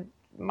did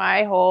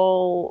my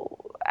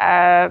whole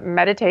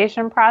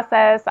meditation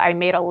process. I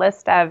made a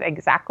list of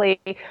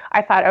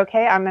I thought,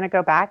 okay, I'm going to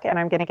go back and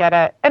I'm going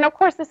to and of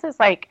course this is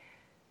like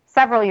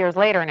several years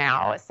later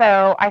now.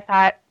 So I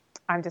thought,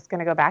 I'm just going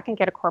to go back and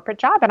get a corporate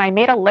job. And I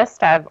made a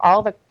list of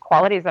all the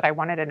qualities that I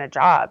wanted in a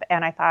job.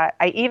 And I thought,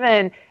 I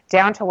even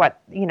down to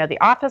what, the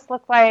office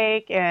looked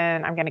like,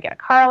 and I'm going to get a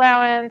car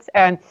allowance.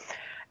 And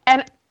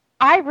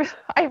I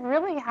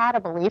really had a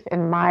belief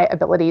in my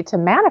ability to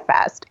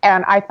manifest.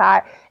 And I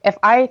thought, if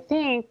I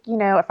think,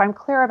 if I'm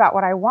clear about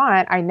what I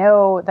want, I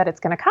know that it's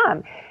going to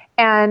come.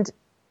 And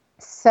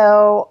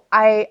so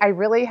I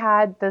really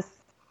had this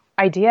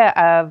idea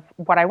of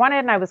what I wanted,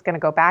 and I was going to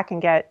go back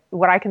and get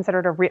what I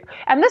considered a real,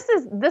 and this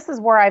is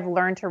where I've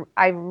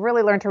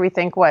really learned to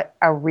rethink what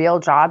a real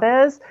job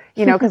is,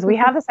 because we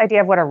have this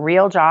idea of what a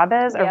real job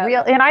is,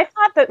 and I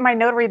thought that my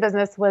notary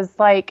business was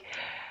like,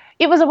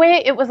 it was a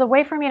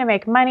way for me to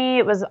make money.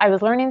 I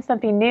was learning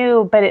something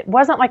new, but it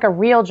wasn't like a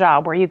real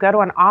job where you go to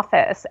an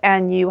office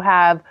and you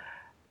have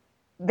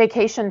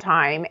vacation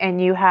time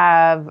and you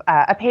have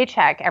a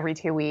paycheck every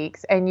 2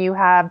 weeks and you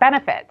have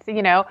benefits.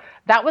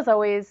 That was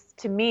always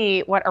to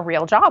me what a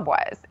real job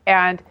was.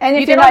 And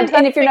if you're not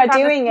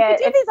doing it,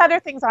 you did these other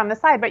things on the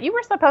side, but you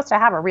were supposed to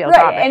have a real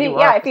job. And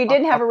if you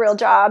didn't have a real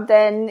job,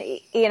 then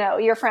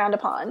you're frowned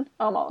upon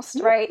almost,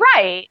 right?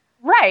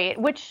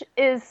 Right, which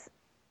is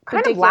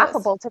kind of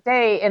laughable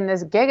today in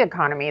this gig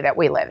economy that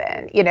we live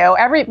in.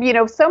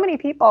 So many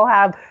people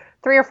have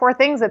 3 or 4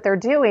 things that they're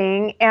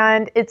doing,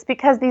 and it's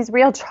because these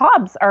real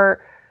jobs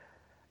are,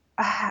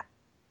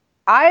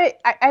 I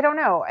don't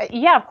know.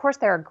 Yeah, of course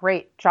there are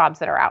great jobs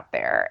that are out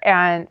there,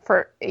 and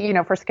for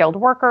skilled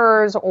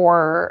workers,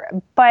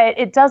 but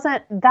it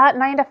doesn't, that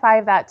 9 to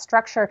 5, that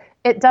structure,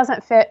 it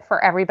doesn't fit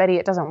for everybody.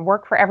 It doesn't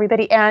work for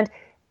everybody, and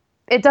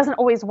it doesn't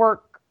always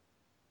work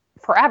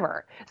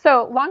forever.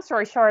 So long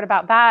story short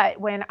about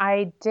that, when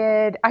I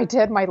did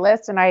my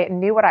list and I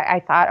knew what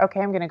I thought,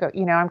 okay, I'm going to go,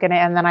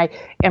 and then I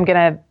am going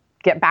to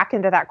get back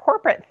into that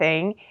corporate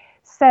thing.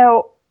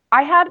 So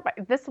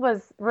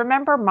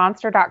remember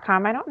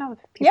Monster.com? I don't know if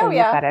people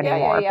use that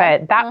anymore,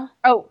 but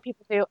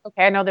people do.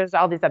 Okay. I know there's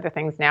all these other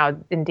things now,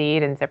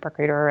 Indeed and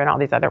ZipRecruiter and all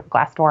these other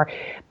Glassdoor,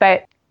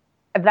 but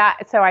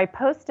so I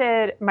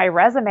posted my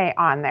resume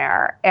on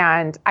there,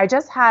 and I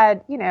just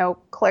had,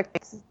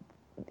 clicked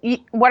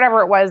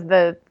whatever it was,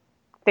 the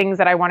things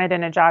that I wanted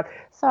in a job.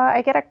 So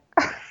I get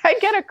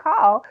a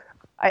call.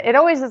 It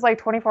always is like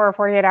 24 or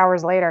 48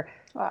 hours later.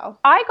 Wow.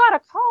 I got a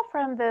call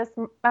from this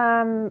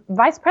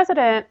vice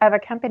president of a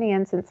company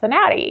in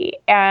Cincinnati,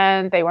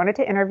 and they wanted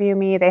to interview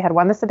me. They had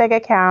won this big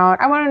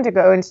account. I wanted to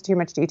go into too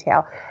much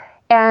detail.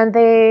 And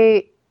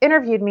they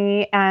interviewed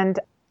me, and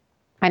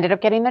I ended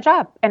up getting the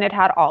job. And it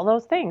had all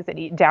those things.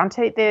 Down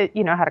to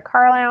had a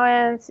car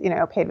allowance,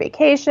 paid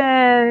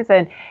vacations.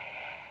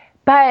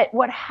 But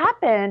what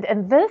happened,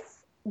 and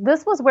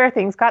this was where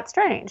things got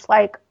strange.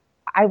 Like,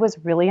 I was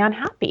really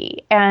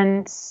unhappy,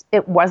 and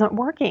it wasn't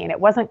working. It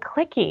wasn't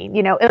clicking.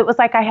 It was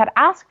like I had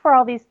asked for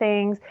all these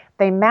things.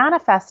 They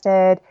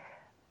manifested,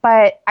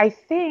 but I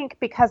think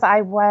because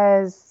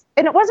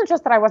and it wasn't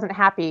just that I wasn't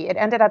happy. It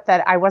ended up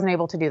that I wasn't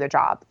able to do the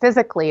job.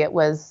 Physically, it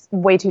was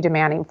way too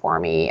demanding for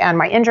me, and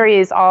my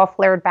injuries all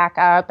flared back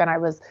up, and I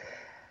was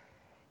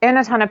in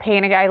a ton of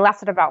pain. I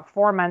lasted about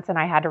 4 months, and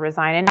I had to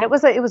resign. And it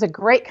was a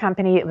great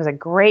company. It was a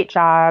great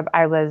job.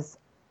 I was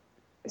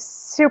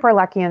super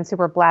lucky and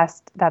super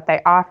blessed that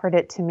they offered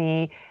it to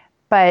me,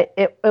 but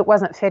it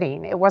wasn't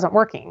fitting. It wasn't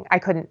working. I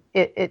couldn't,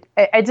 it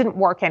didn't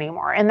work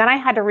anymore. And then I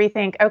had to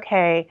rethink,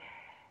 okay,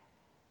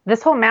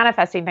 this whole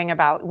manifesting thing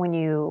about when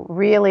you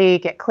really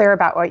get clear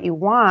about what you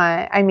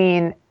want, I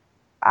mean,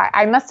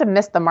 I must have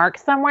missed the mark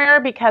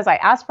somewhere, because I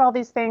asked for all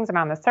these things and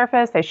on the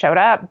surface they showed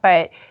up,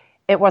 but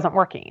it wasn't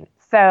working.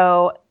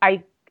 So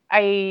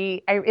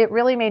it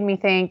really made me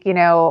think,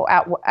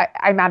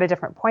 I'm at a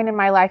different point in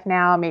my life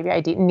now. Maybe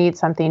I need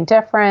something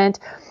different.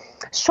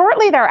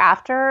 Shortly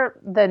thereafter,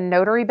 the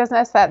notary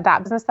business, that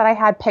business that I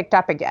had, picked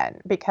up again,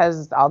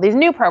 because all these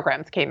new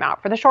programs came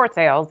out for the short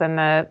sales and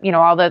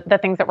all the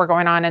things that were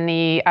going on in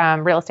the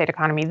real estate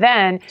economy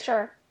then.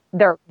 Sure.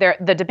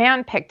 the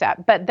demand picked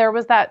up. But there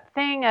was that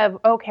thing of,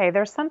 okay,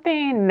 there's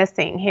something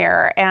missing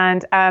here.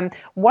 And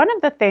one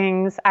of the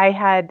things I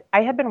had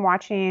been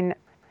watching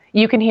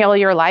You Can Heal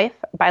Your Life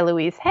by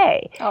Louise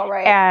Hay. Oh,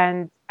 right.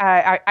 And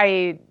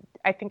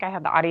I think I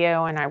had the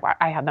audio and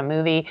I had the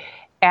movie.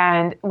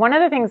 And one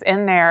of the things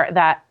in there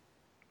that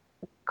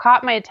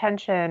caught my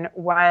attention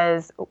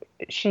was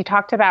she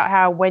talked about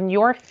how when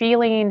you're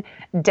feeling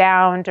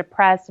down,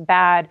 depressed,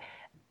 bad,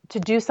 to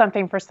do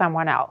something for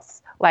someone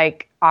else,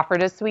 like offer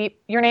to sweep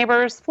your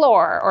neighbor's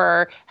floor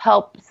or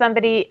help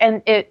somebody.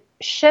 And it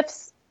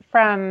shifts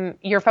from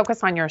your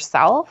focus on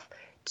yourself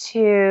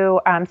to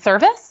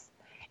service.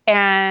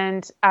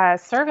 And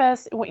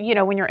service,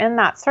 when you're in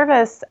that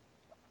service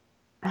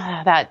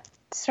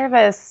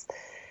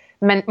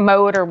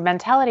mode or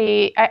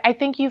mentality, I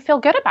think you feel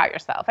good about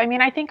yourself. I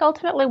mean, I think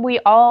ultimately we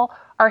all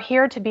are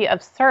here to be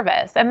of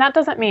service. And that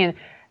doesn't mean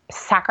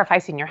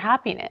sacrificing your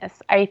happiness.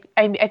 I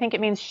think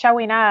it means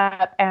showing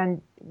up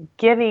and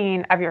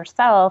giving of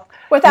yourself.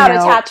 Without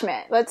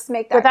attachment. Let's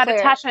make that without clear.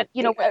 Attachment,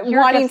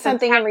 wanting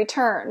something in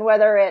return,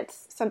 whether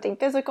it's something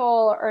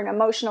physical or an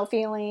emotional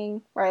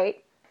feeling,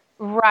 right?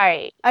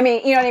 Right. I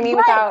mean, you know what I mean?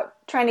 Right.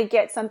 Without trying to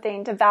get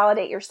something to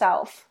validate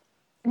yourself.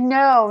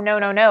 No.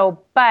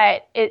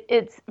 But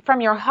it's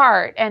from your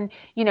heart, and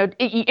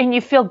and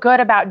you feel good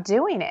about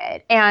doing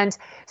it. And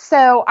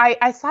so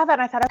I saw that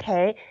and I thought,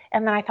 okay.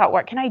 And then I thought,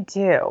 what can I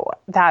do?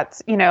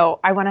 That's,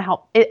 I want to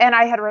help. And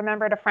I had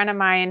remembered a friend of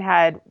mine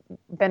had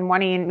been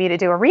wanting me to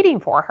do a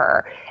reading for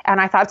her. And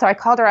I thought, so I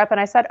called her up and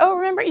I said, oh,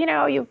 remember,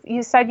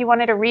 you said you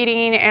wanted a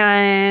reading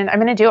and I'm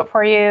going to do it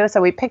for you.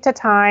 So we picked a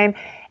time.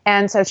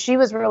 And so she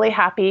was really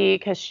happy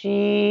because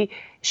she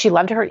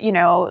loved her,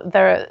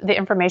 the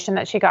information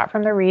that she got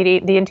from the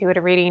reading, the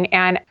intuitive reading.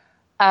 And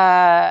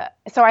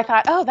so I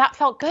thought, oh, that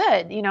felt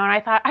good, and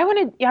I thought, I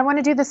want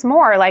to do this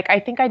more. Like,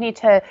 I think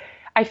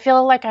I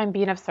feel like I'm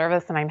being of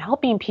service and I'm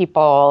helping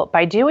people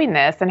by doing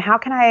this. And how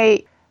can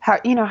I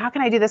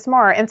do this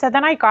more? And so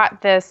then I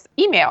got this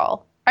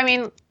email. I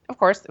mean, of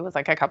course, it was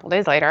like a couple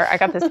days later. I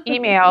got this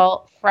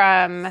email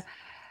from,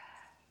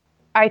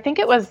 I think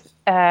it was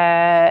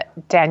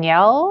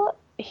Danielle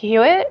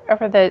Hewitt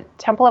over the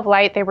Temple of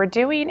Light. They were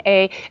doing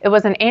it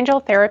was an angel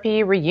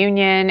therapy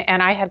reunion,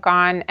 and I had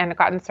gone and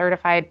gotten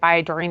certified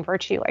by Doreen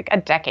Virtue like a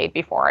decade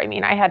before. I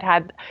mean, I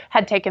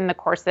had taken the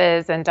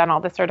courses and done all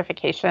the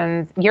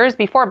certifications years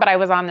before, but I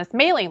was on this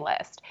mailing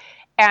list.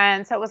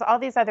 And so it was all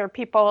these other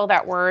people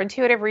that were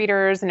intuitive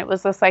readers, and it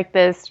was just like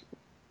this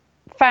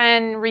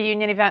fun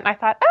reunion event. And I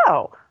thought,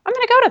 oh, I'm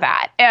going to go to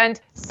that.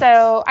 And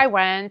so I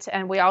went,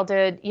 and we all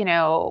did,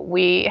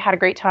 we had a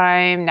great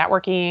time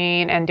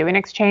networking and doing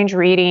exchange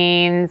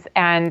readings.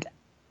 And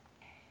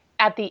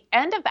at the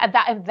end of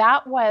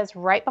that was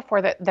right before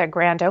the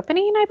grand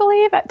opening, I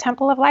believe, at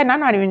Temple of Light. And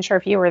I'm not even sure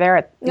if you were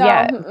there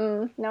yet.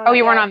 No. Oh,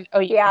 you weren't on. Oh,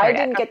 yeah, I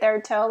didn't get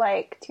there till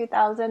like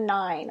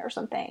 2009 or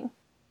something.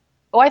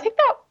 Oh, I think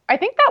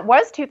that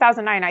was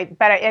 2009.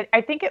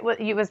 I think it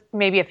was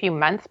maybe a few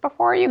months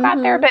before you got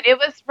there, but it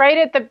was right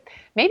at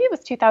maybe it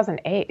was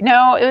 2008.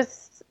 No, it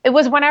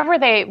was whenever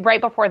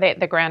right before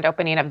the grand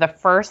opening of the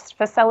first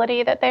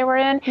facility that they were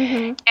in.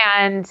 Mm-hmm.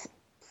 And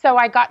so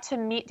I got to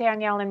meet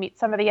Danielle and meet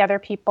some of the other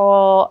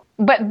people,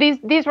 but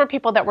these were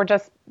people that were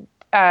just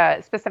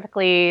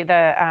specifically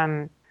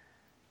the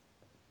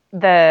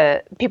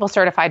people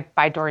certified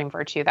by Doreen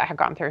Virtue that had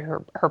gone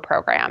through her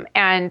program.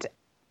 And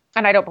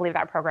I don't believe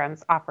that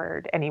program's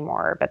offered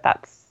anymore, but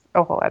that's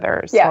a whole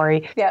other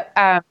story.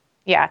 Yeah.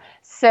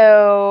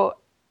 So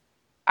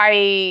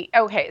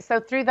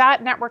through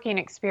that networking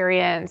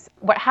experience,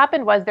 what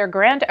happened was their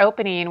grand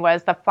opening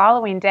was the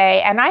following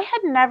day. And I had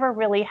never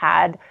really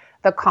had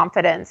the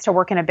confidence to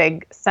work in a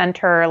big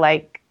center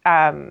like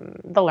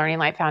the Learning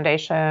Light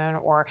Foundation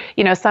or,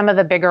 some of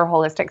the bigger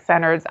holistic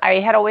centers.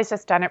 I had always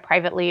just done it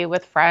privately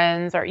with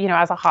friends or,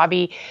 as a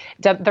hobby,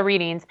 the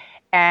readings.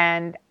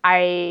 And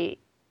I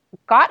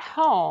got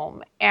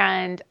home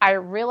and I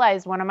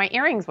realized one of my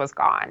earrings was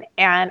gone.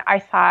 And I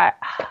thought,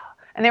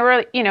 and they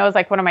were, it was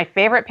like one of my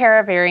favorite pair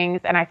of earrings.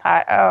 And I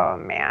thought, oh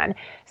man.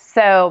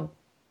 So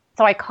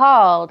I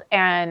called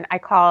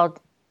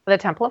the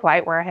Temple of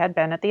Light where I had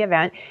been at the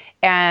event.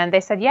 And they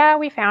said, yeah,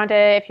 we found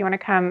it. If you want to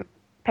come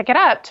pick it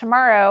up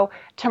tomorrow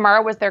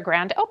was their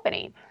grand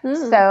opening.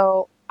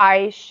 So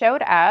I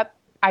showed up.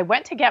 I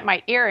went to get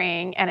my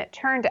earring, and it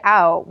turned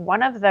out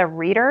one of the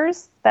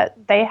readers that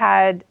they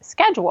had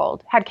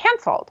scheduled had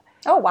canceled.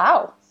 Oh,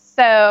 wow.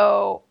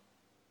 So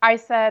I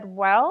said,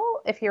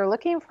 well, if you're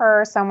looking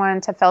for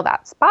someone to fill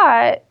that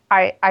spot,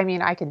 I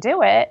mean, I could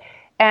do it.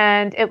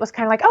 And it was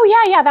kind of like,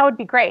 oh, yeah, that would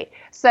be great.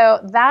 So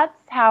that's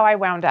how I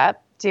wound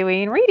up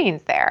doing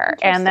readings there.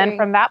 And then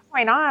from that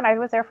point on, I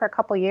was there for a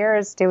couple of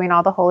years doing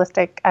all the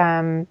holistic,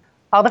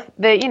 all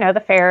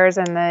the fairs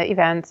and the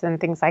events and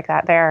things like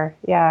that there.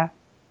 Yeah.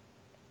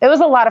 It was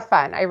a lot of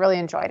fun. I really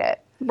enjoyed it.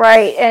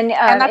 Right. And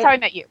that's how I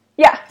met you.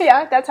 Yeah,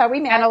 that's how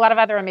we met. And a lot of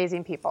other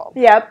amazing people.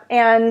 Yep.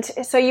 And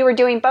so you were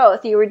doing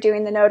both. You were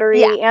doing the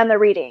notary and the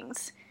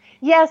readings.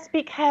 Yes,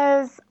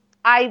 because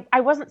I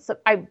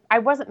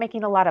wasn't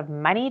making a lot of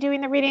money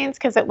doing the readings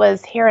because it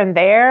was here and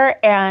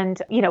there,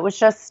 and it was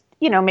just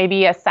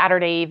maybe a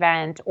Saturday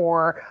event,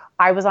 or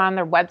I was on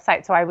their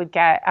website, so I would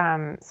get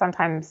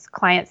sometimes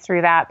clients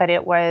through that, but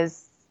it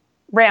was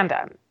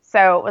random.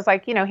 So it was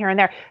like, here and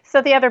there.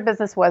 So the other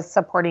business was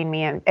supporting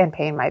me and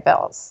paying my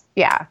bills.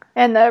 Yeah.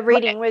 And the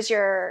reading was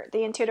the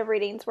intuitive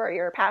readings were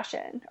your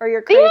passion or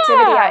your creativity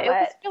outlet. It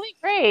was really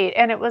great.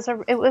 And it was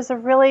a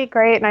really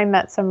great, and I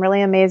met some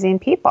really amazing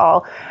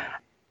people.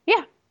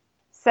 Yeah.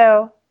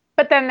 So,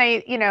 but then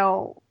they,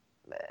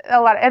 a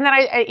lot, and then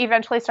I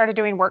eventually started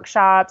doing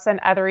workshops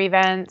and other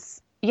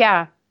events.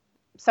 Yeah.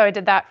 So I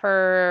did that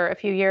for a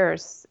few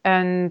years,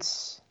 and,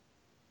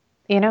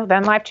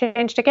 then life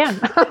changed again.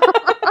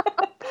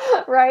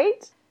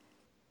 Right.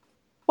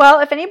 Well,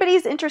 if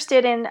anybody's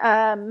interested in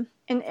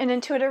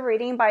intuitive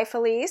reading by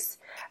Felice,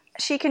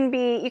 you can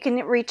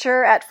reach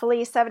her at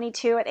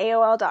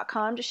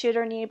felice72@aol.com to shoot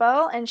her an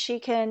email, and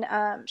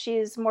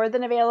she's more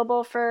than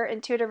available for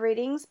intuitive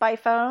readings by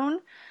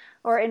phone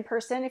or in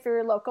person if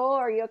you're local.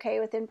 Are you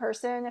okay with in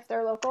person if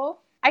they're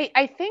local?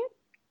 I think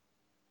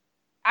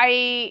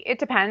it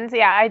depends.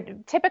 Yeah.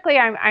 Typically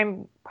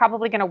I'm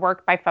probably going to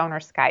work by phone or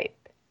Skype.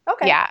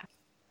 Okay. Yeah.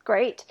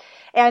 Great.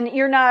 And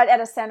you're not at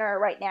a center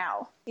right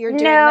now. You're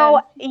doing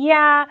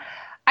Yeah.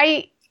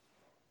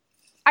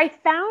 I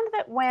found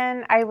that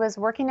when I was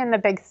working in the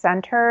big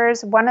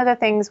centers, one of the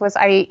things was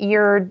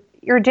you're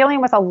dealing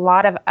with a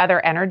lot of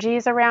other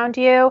energies around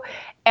you,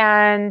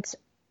 and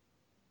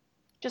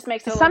just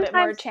makes it a little bit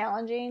more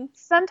challenging.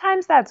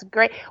 Sometimes that's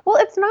great. Well,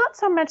 it's not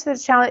so much the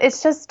challenge.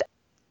 It's just,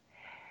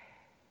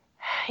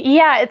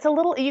 it's a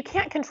little, you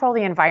can't control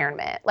the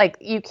environment. Like,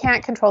 you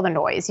can't control the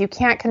noise. You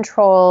can't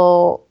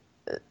control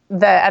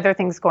the other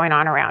things going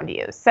on around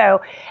you.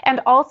 So, and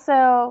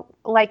also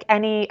like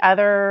any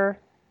other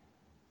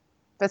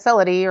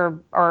facility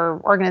or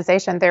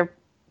organization, their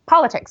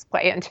politics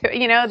play into it.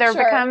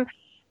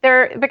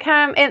 They're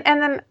become, and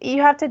then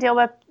you have to deal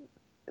with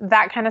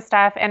that kind of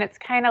stuff. And it's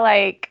kind of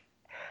like,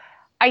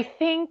 I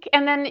think,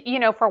 and then,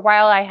 for a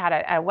while I had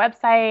a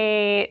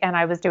website and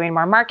I was doing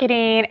more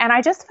marketing, and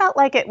I just felt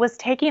like it was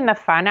taking the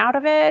fun out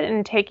of it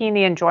and taking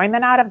the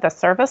enjoyment out of the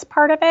service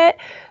part of it.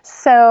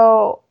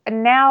 So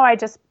now I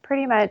just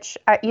pretty much,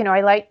 I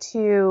like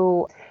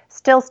to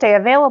still stay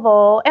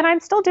available, and I'm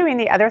still doing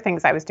the other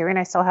things I was doing.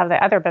 I still have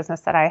the other business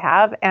that I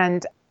have,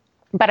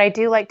 but I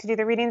do like to do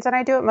the readings, and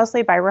I do it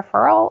mostly by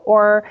referral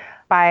or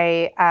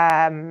by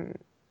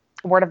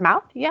word of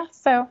mouth. Yeah.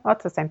 So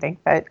that's the same thing,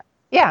 but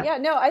yeah. Yeah,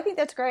 no, I think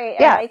that's great.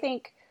 Yeah. And I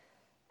think,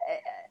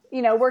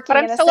 working but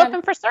I'm still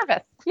open for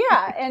service.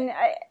 Yeah. And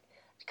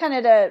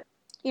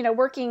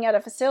working at a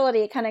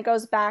facility kind of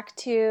goes back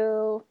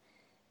to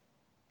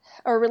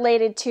or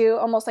related to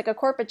almost like a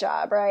corporate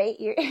job, right?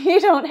 You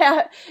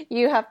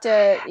have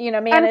to,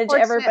 manage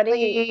everybody.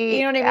 You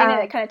know what I mean? And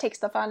it kind of takes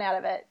the fun out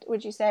of it,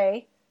 would you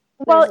say?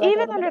 Well,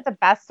 even under the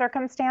best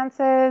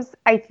circumstances,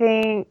 I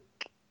think,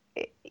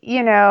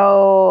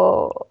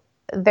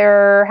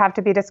 there have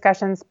to be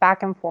discussions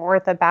back and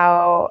forth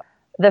about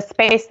the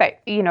space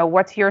that,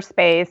 what's your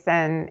space,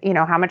 and,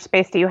 how much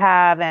space do you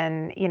have?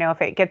 And,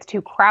 if it gets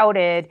too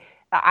crowded,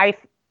 I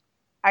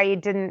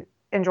didn't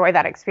enjoy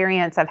that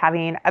experience of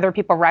having other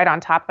people right on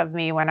top of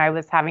me when I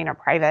was having a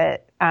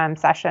private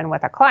session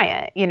with a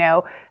client,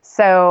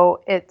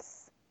 so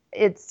it's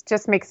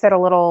just makes it a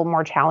little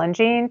more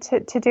challenging to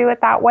do it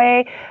that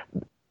way.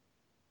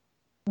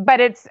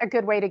 But it's a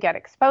good way to get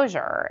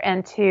exposure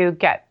and to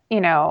get,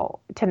 to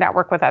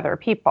network with other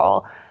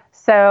people.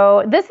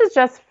 So this is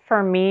just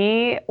for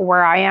me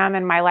where I am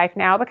in my life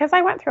now, because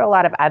I went through a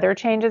lot of other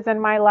changes in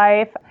my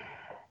life.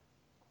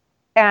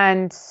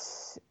 And,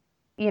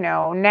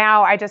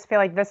 now I just feel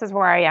like this is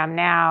where I am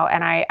now.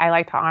 And I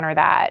like to honor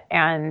that.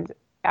 And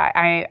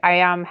I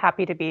am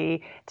happy to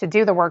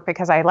do the work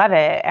because I love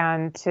it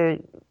and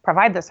to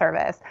provide the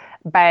service.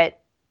 But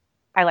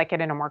I like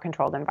it in a more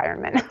controlled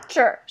environment.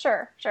 Sure.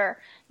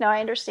 No, I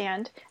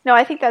understand. No,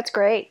 I think that's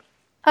great.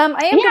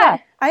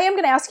 I am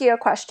gonna ask you a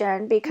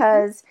question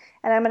because,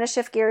 and I'm gonna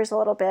shift gears a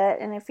little bit.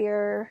 And if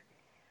you're,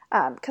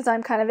 because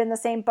I'm kind of in the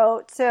same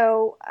boat.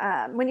 So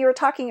when you were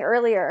talking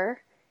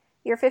earlier,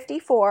 you're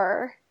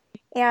 54,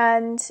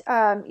 and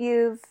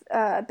you've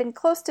been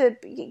close to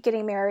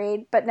getting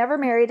married, but never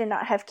married and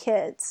not have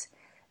kids.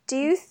 Do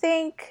you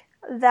think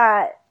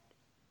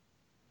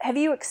have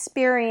you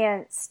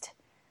experienced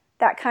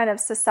that kind of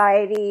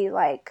society,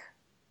 like,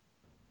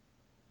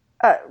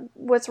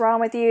 what's wrong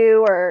with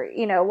you, or,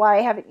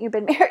 why haven't you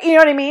been married? You know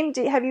what I mean?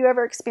 Have you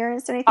ever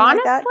experienced anything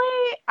like that?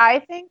 Honestly, I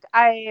think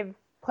I've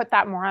put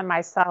that more on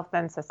myself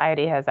than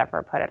society has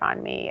ever put it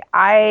on me.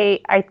 I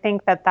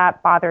think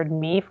that bothered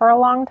me for a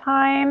long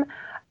time.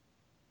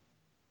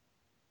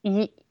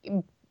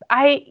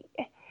 I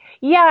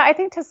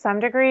think to some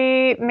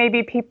degree,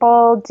 maybe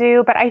people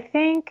do, but I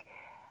think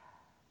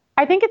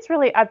it's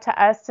really up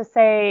to us to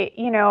say,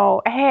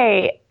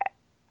 hey,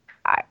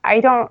 I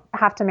don't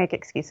have to make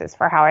excuses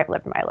for how I've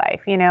lived my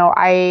life.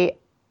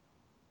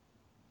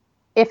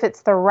 If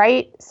it's the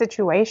right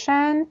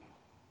situation,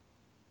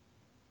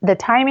 the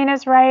timing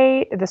is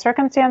right, the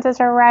circumstances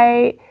are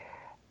right,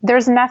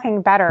 there's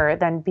nothing better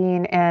than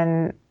being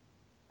in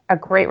a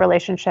great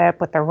relationship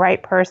with the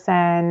right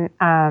person,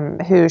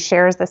 who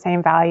shares the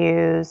same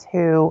values,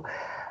 who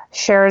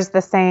shares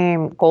the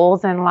same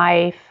goals in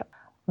life.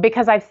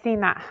 Because I've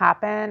seen that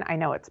happen, I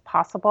know it's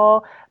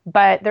possible,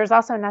 but there's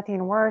also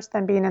nothing worse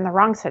than being in the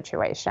wrong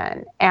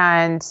situation.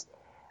 And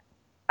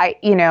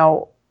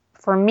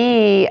for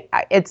me,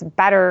 it's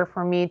better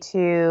for me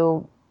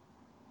to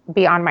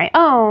be on my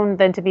own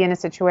than to be in a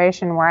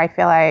situation where I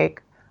feel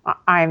like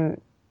I'm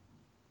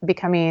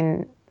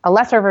becoming a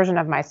lesser version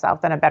of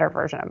myself than a better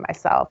version of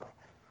myself.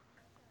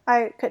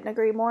 I couldn't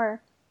agree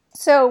more.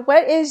 So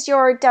what is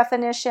your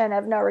definition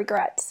of no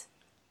regrets?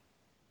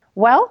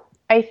 Well,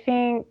 I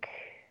think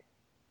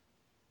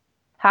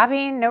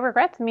having no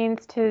regrets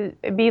means to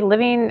be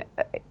living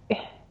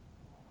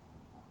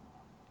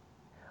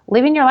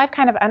your life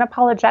kind of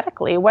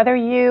unapologetically, whether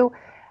you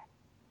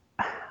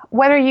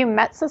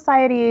met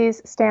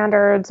society's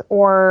standards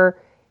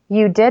or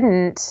you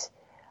didn't.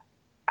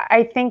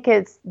 I think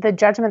it's the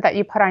judgment that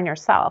you put on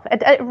yourself.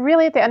 It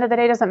really, at the end of the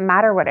day, doesn't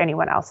matter what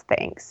anyone else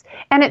thinks.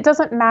 And it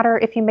doesn't matter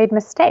if you made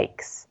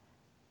mistakes.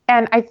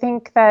 And I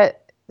think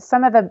that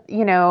some of the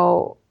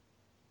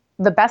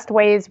best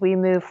ways we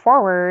move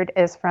forward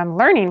is from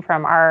learning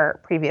from our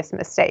previous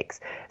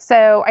mistakes.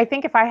 So I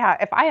think if I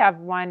have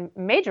one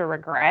major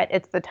regret,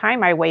 it's the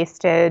time I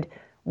wasted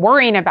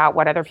worrying about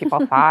what other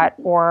people thought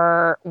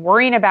or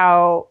worrying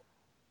about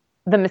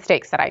the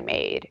mistakes that I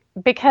made,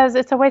 because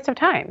it's a waste of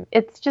time.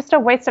 It's just a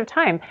waste of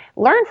time.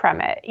 Learn from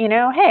it.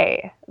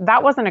 Hey,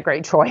 that wasn't a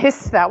great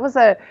choice.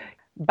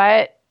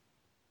 But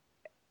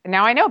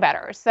now I know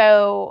better.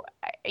 So,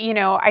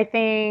 I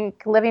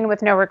think living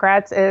with no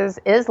regrets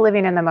is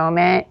living in the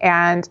moment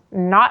and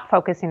not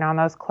focusing on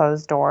those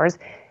closed doors,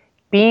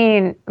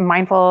 being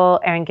mindful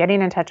and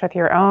getting in touch with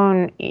your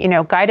own,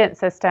 guidance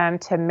system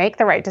to make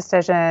the right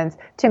decisions,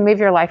 to move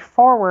your life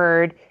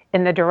forward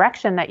in the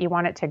direction that you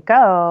want it to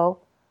go,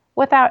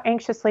 without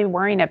anxiously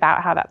worrying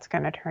about how that's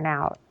going to turn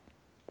out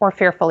or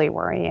fearfully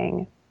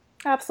worrying.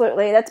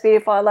 Absolutely. That's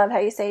beautiful. I love how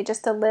you say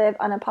just to live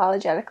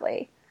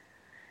unapologetically.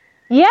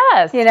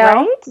 Yes.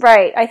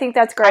 Right. I think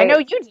that's great. I know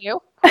you do.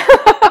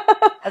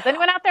 Has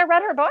anyone out there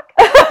read her book?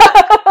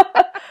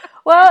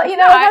 Well, it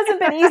hasn't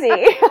been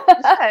easy.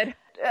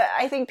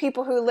 I think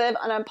people who live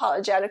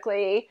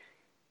unapologetically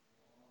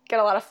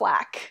get a lot of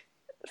flack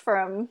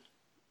from,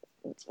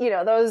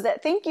 those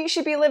that think you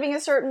should be living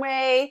a certain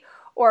way,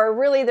 or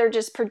really they're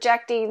just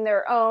projecting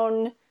their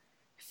own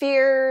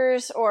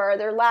fears or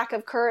their lack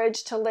of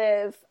courage to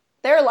live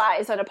their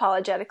lives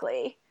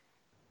unapologetically.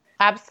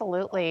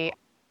 Absolutely.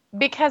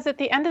 Because at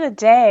the end of the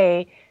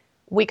day,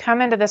 we come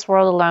into this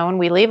world alone,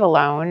 we leave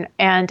alone,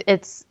 and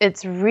it's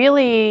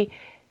really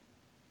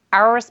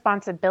our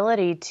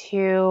responsibility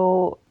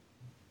to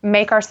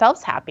make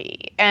ourselves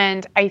happy.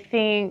 And I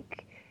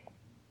think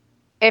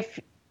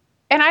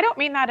and I don't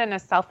mean that in a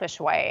selfish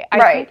way.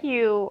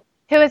 Who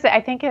is it? I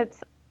think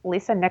it's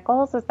Lisa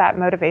Nichols is that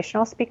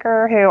motivational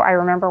speaker who I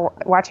remember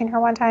watching her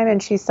one time,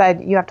 and she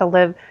said, don't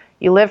live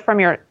from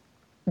your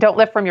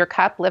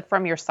cup, live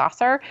from your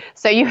saucer.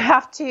 So you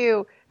have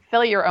to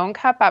fill your own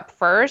cup up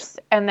first,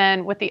 and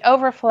then with the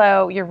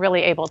overflow, you're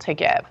really able to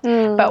give.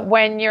 But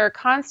when you're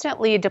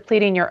constantly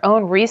depleting your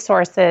own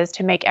resources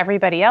to make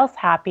everybody else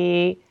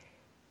happy,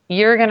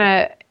 you're going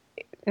to,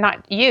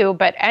 not you,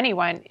 but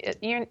anyone,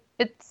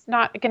 it's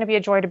not going to be a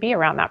joy to be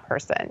around that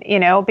person,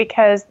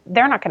 because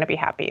they're not going to be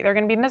happy. They're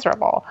going to be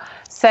miserable.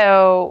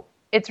 So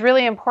it's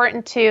really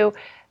important to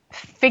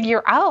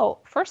figure out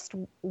first,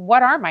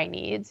 what are my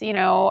needs?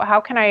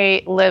 How can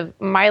I live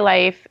my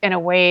life in a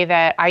way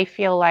that I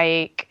feel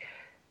like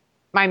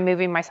I'm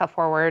moving myself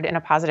forward in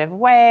a positive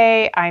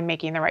way? I'm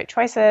making the right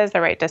choices, the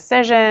right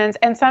decisions.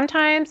 And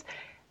sometimes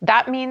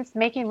that means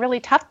making really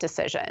tough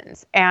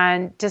decisions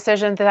and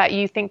decisions that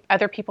you think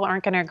other people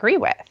aren't going to agree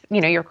with,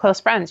 your close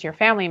friends, your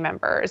family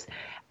members.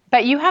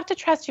 But you have to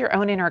trust your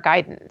own inner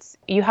guidance.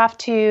 You have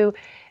to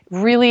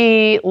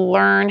really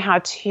learn how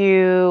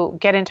to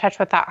get in touch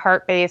with that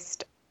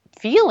heart-based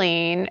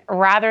feeling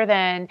rather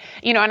than,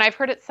 and I've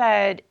heard it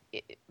said,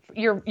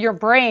 your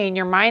brain,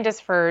 your mind is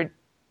for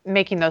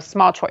making those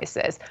small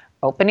choices,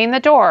 opening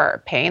the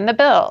door, paying the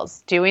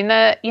bills, doing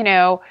the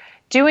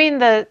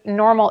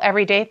normal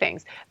everyday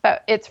things.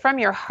 But it's from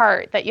your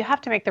heart that you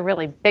have to make the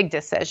really big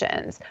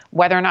decisions,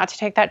 whether or not to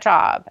take that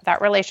job,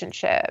 that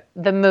relationship,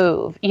 the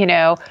move,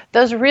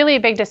 those really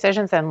big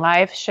decisions in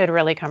life should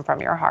really come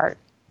from your heart.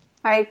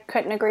 I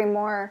couldn't agree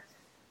more.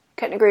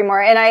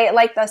 And I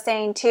like the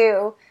saying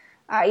too,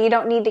 you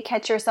don't need to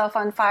catch yourself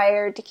on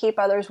fire to keep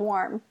others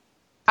warm.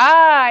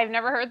 I've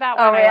never heard that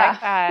one. Oh, yeah.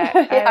 I like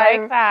that. I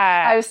like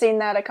that. I've seen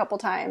that a couple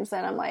times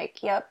and I'm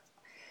like, yep.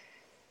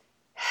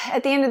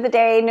 At the end of the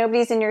day,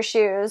 nobody's in your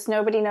shoes.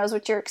 Nobody knows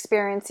what you're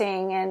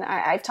experiencing. And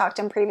I've talked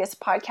in previous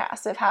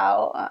podcasts of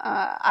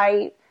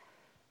how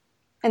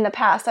in the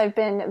past, I've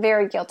been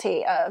very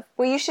guilty of,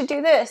 well, you should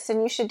do this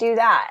and you should do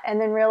that.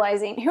 And then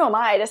realizing, who am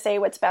I to say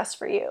what's best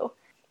for you?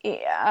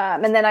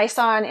 And then I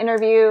saw an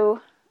interview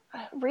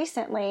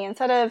recently,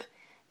 instead of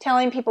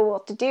telling people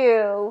what to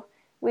do,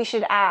 we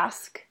should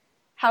ask,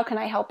 how can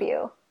I help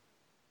you?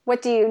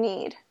 What do you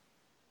need?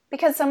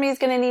 Because somebody's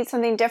going to need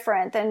something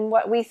different than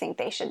what we think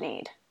they should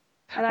need.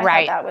 And I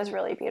thought that was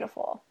really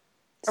beautiful.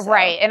 So.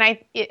 Right. And I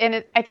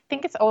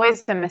think it's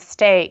always a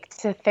mistake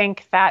to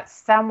think that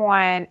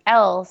someone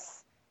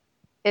else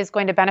is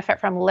going to benefit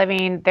from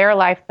living their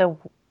life the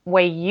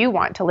way you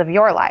want to live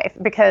your life,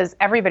 because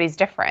everybody's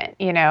different,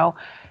 you know.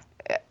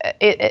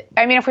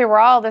 I mean, if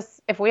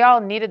we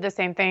all needed the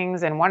same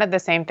things and wanted the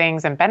same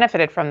things and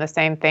benefited from the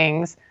same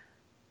things,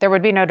 there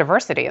would be no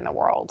diversity in the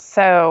world.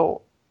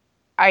 So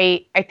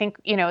I think,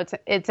 you know,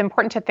 it's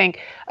important to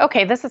think,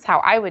 okay, this is how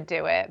I would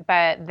do it,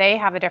 but they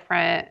have a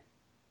different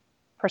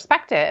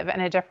perspective and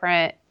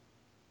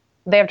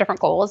they have different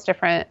goals,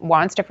 different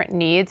wants, different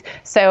needs.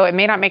 So it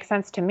may not make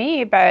sense to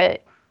me,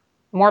 but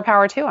more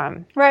power to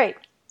them. Right.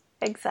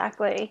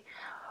 Exactly.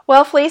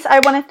 Well, Felice, I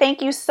want to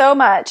thank you so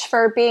much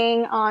for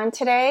being on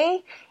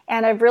today,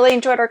 and I've really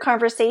enjoyed our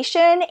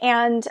conversation.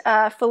 And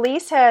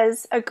Felice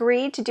has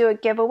agreed to do a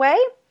giveaway.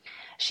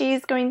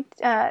 She's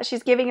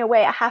giving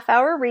away a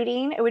half-hour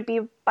reading. It would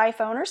be by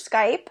phone or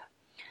Skype.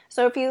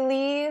 So if you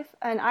leave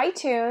an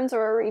iTunes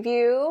or a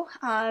review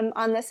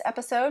on this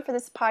episode for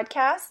this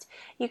podcast,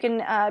 you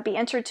can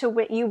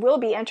you will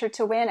be entered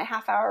to win a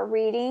half-hour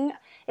reading,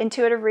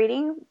 intuitive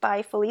reading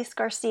by Felice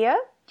Garcia.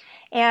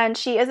 And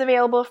she is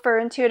available for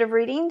intuitive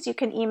readings. You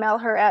can email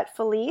her at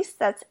Felice,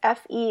 that's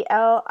Felise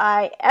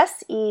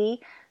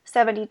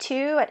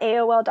 72 at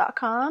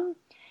AOL.com.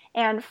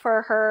 And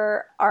for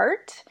her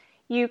art,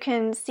 you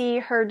can see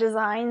her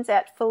designs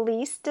at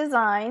Felice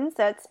Designs,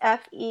 that's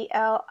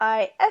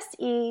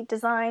Felise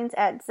Designs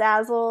at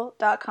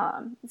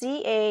Zazzle.com,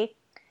 ZAZZLE.com.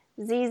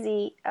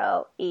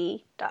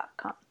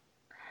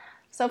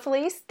 So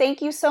Felice,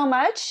 thank you so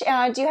much.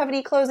 Do you have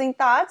any closing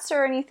thoughts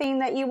or anything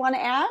that you want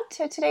to add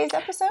to today's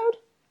episode?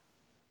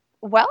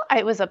 Well,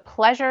 it was a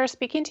pleasure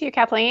speaking to you,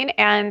 Kathleen,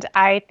 and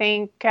I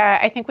think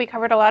we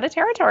covered a lot of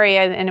territory,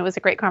 and it was a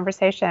great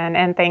conversation.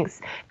 And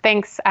thanks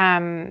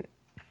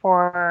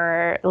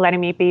for letting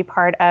me be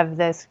part of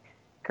this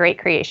great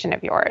creation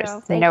of yours.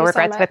 No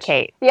regrets with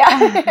Kate.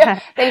 Yeah,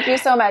 thank you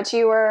so much.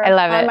 You were on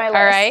my list.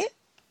 All right.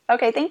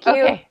 Okay, thank you.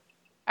 Okay.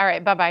 All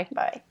right. Bye-bye.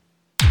 Bye.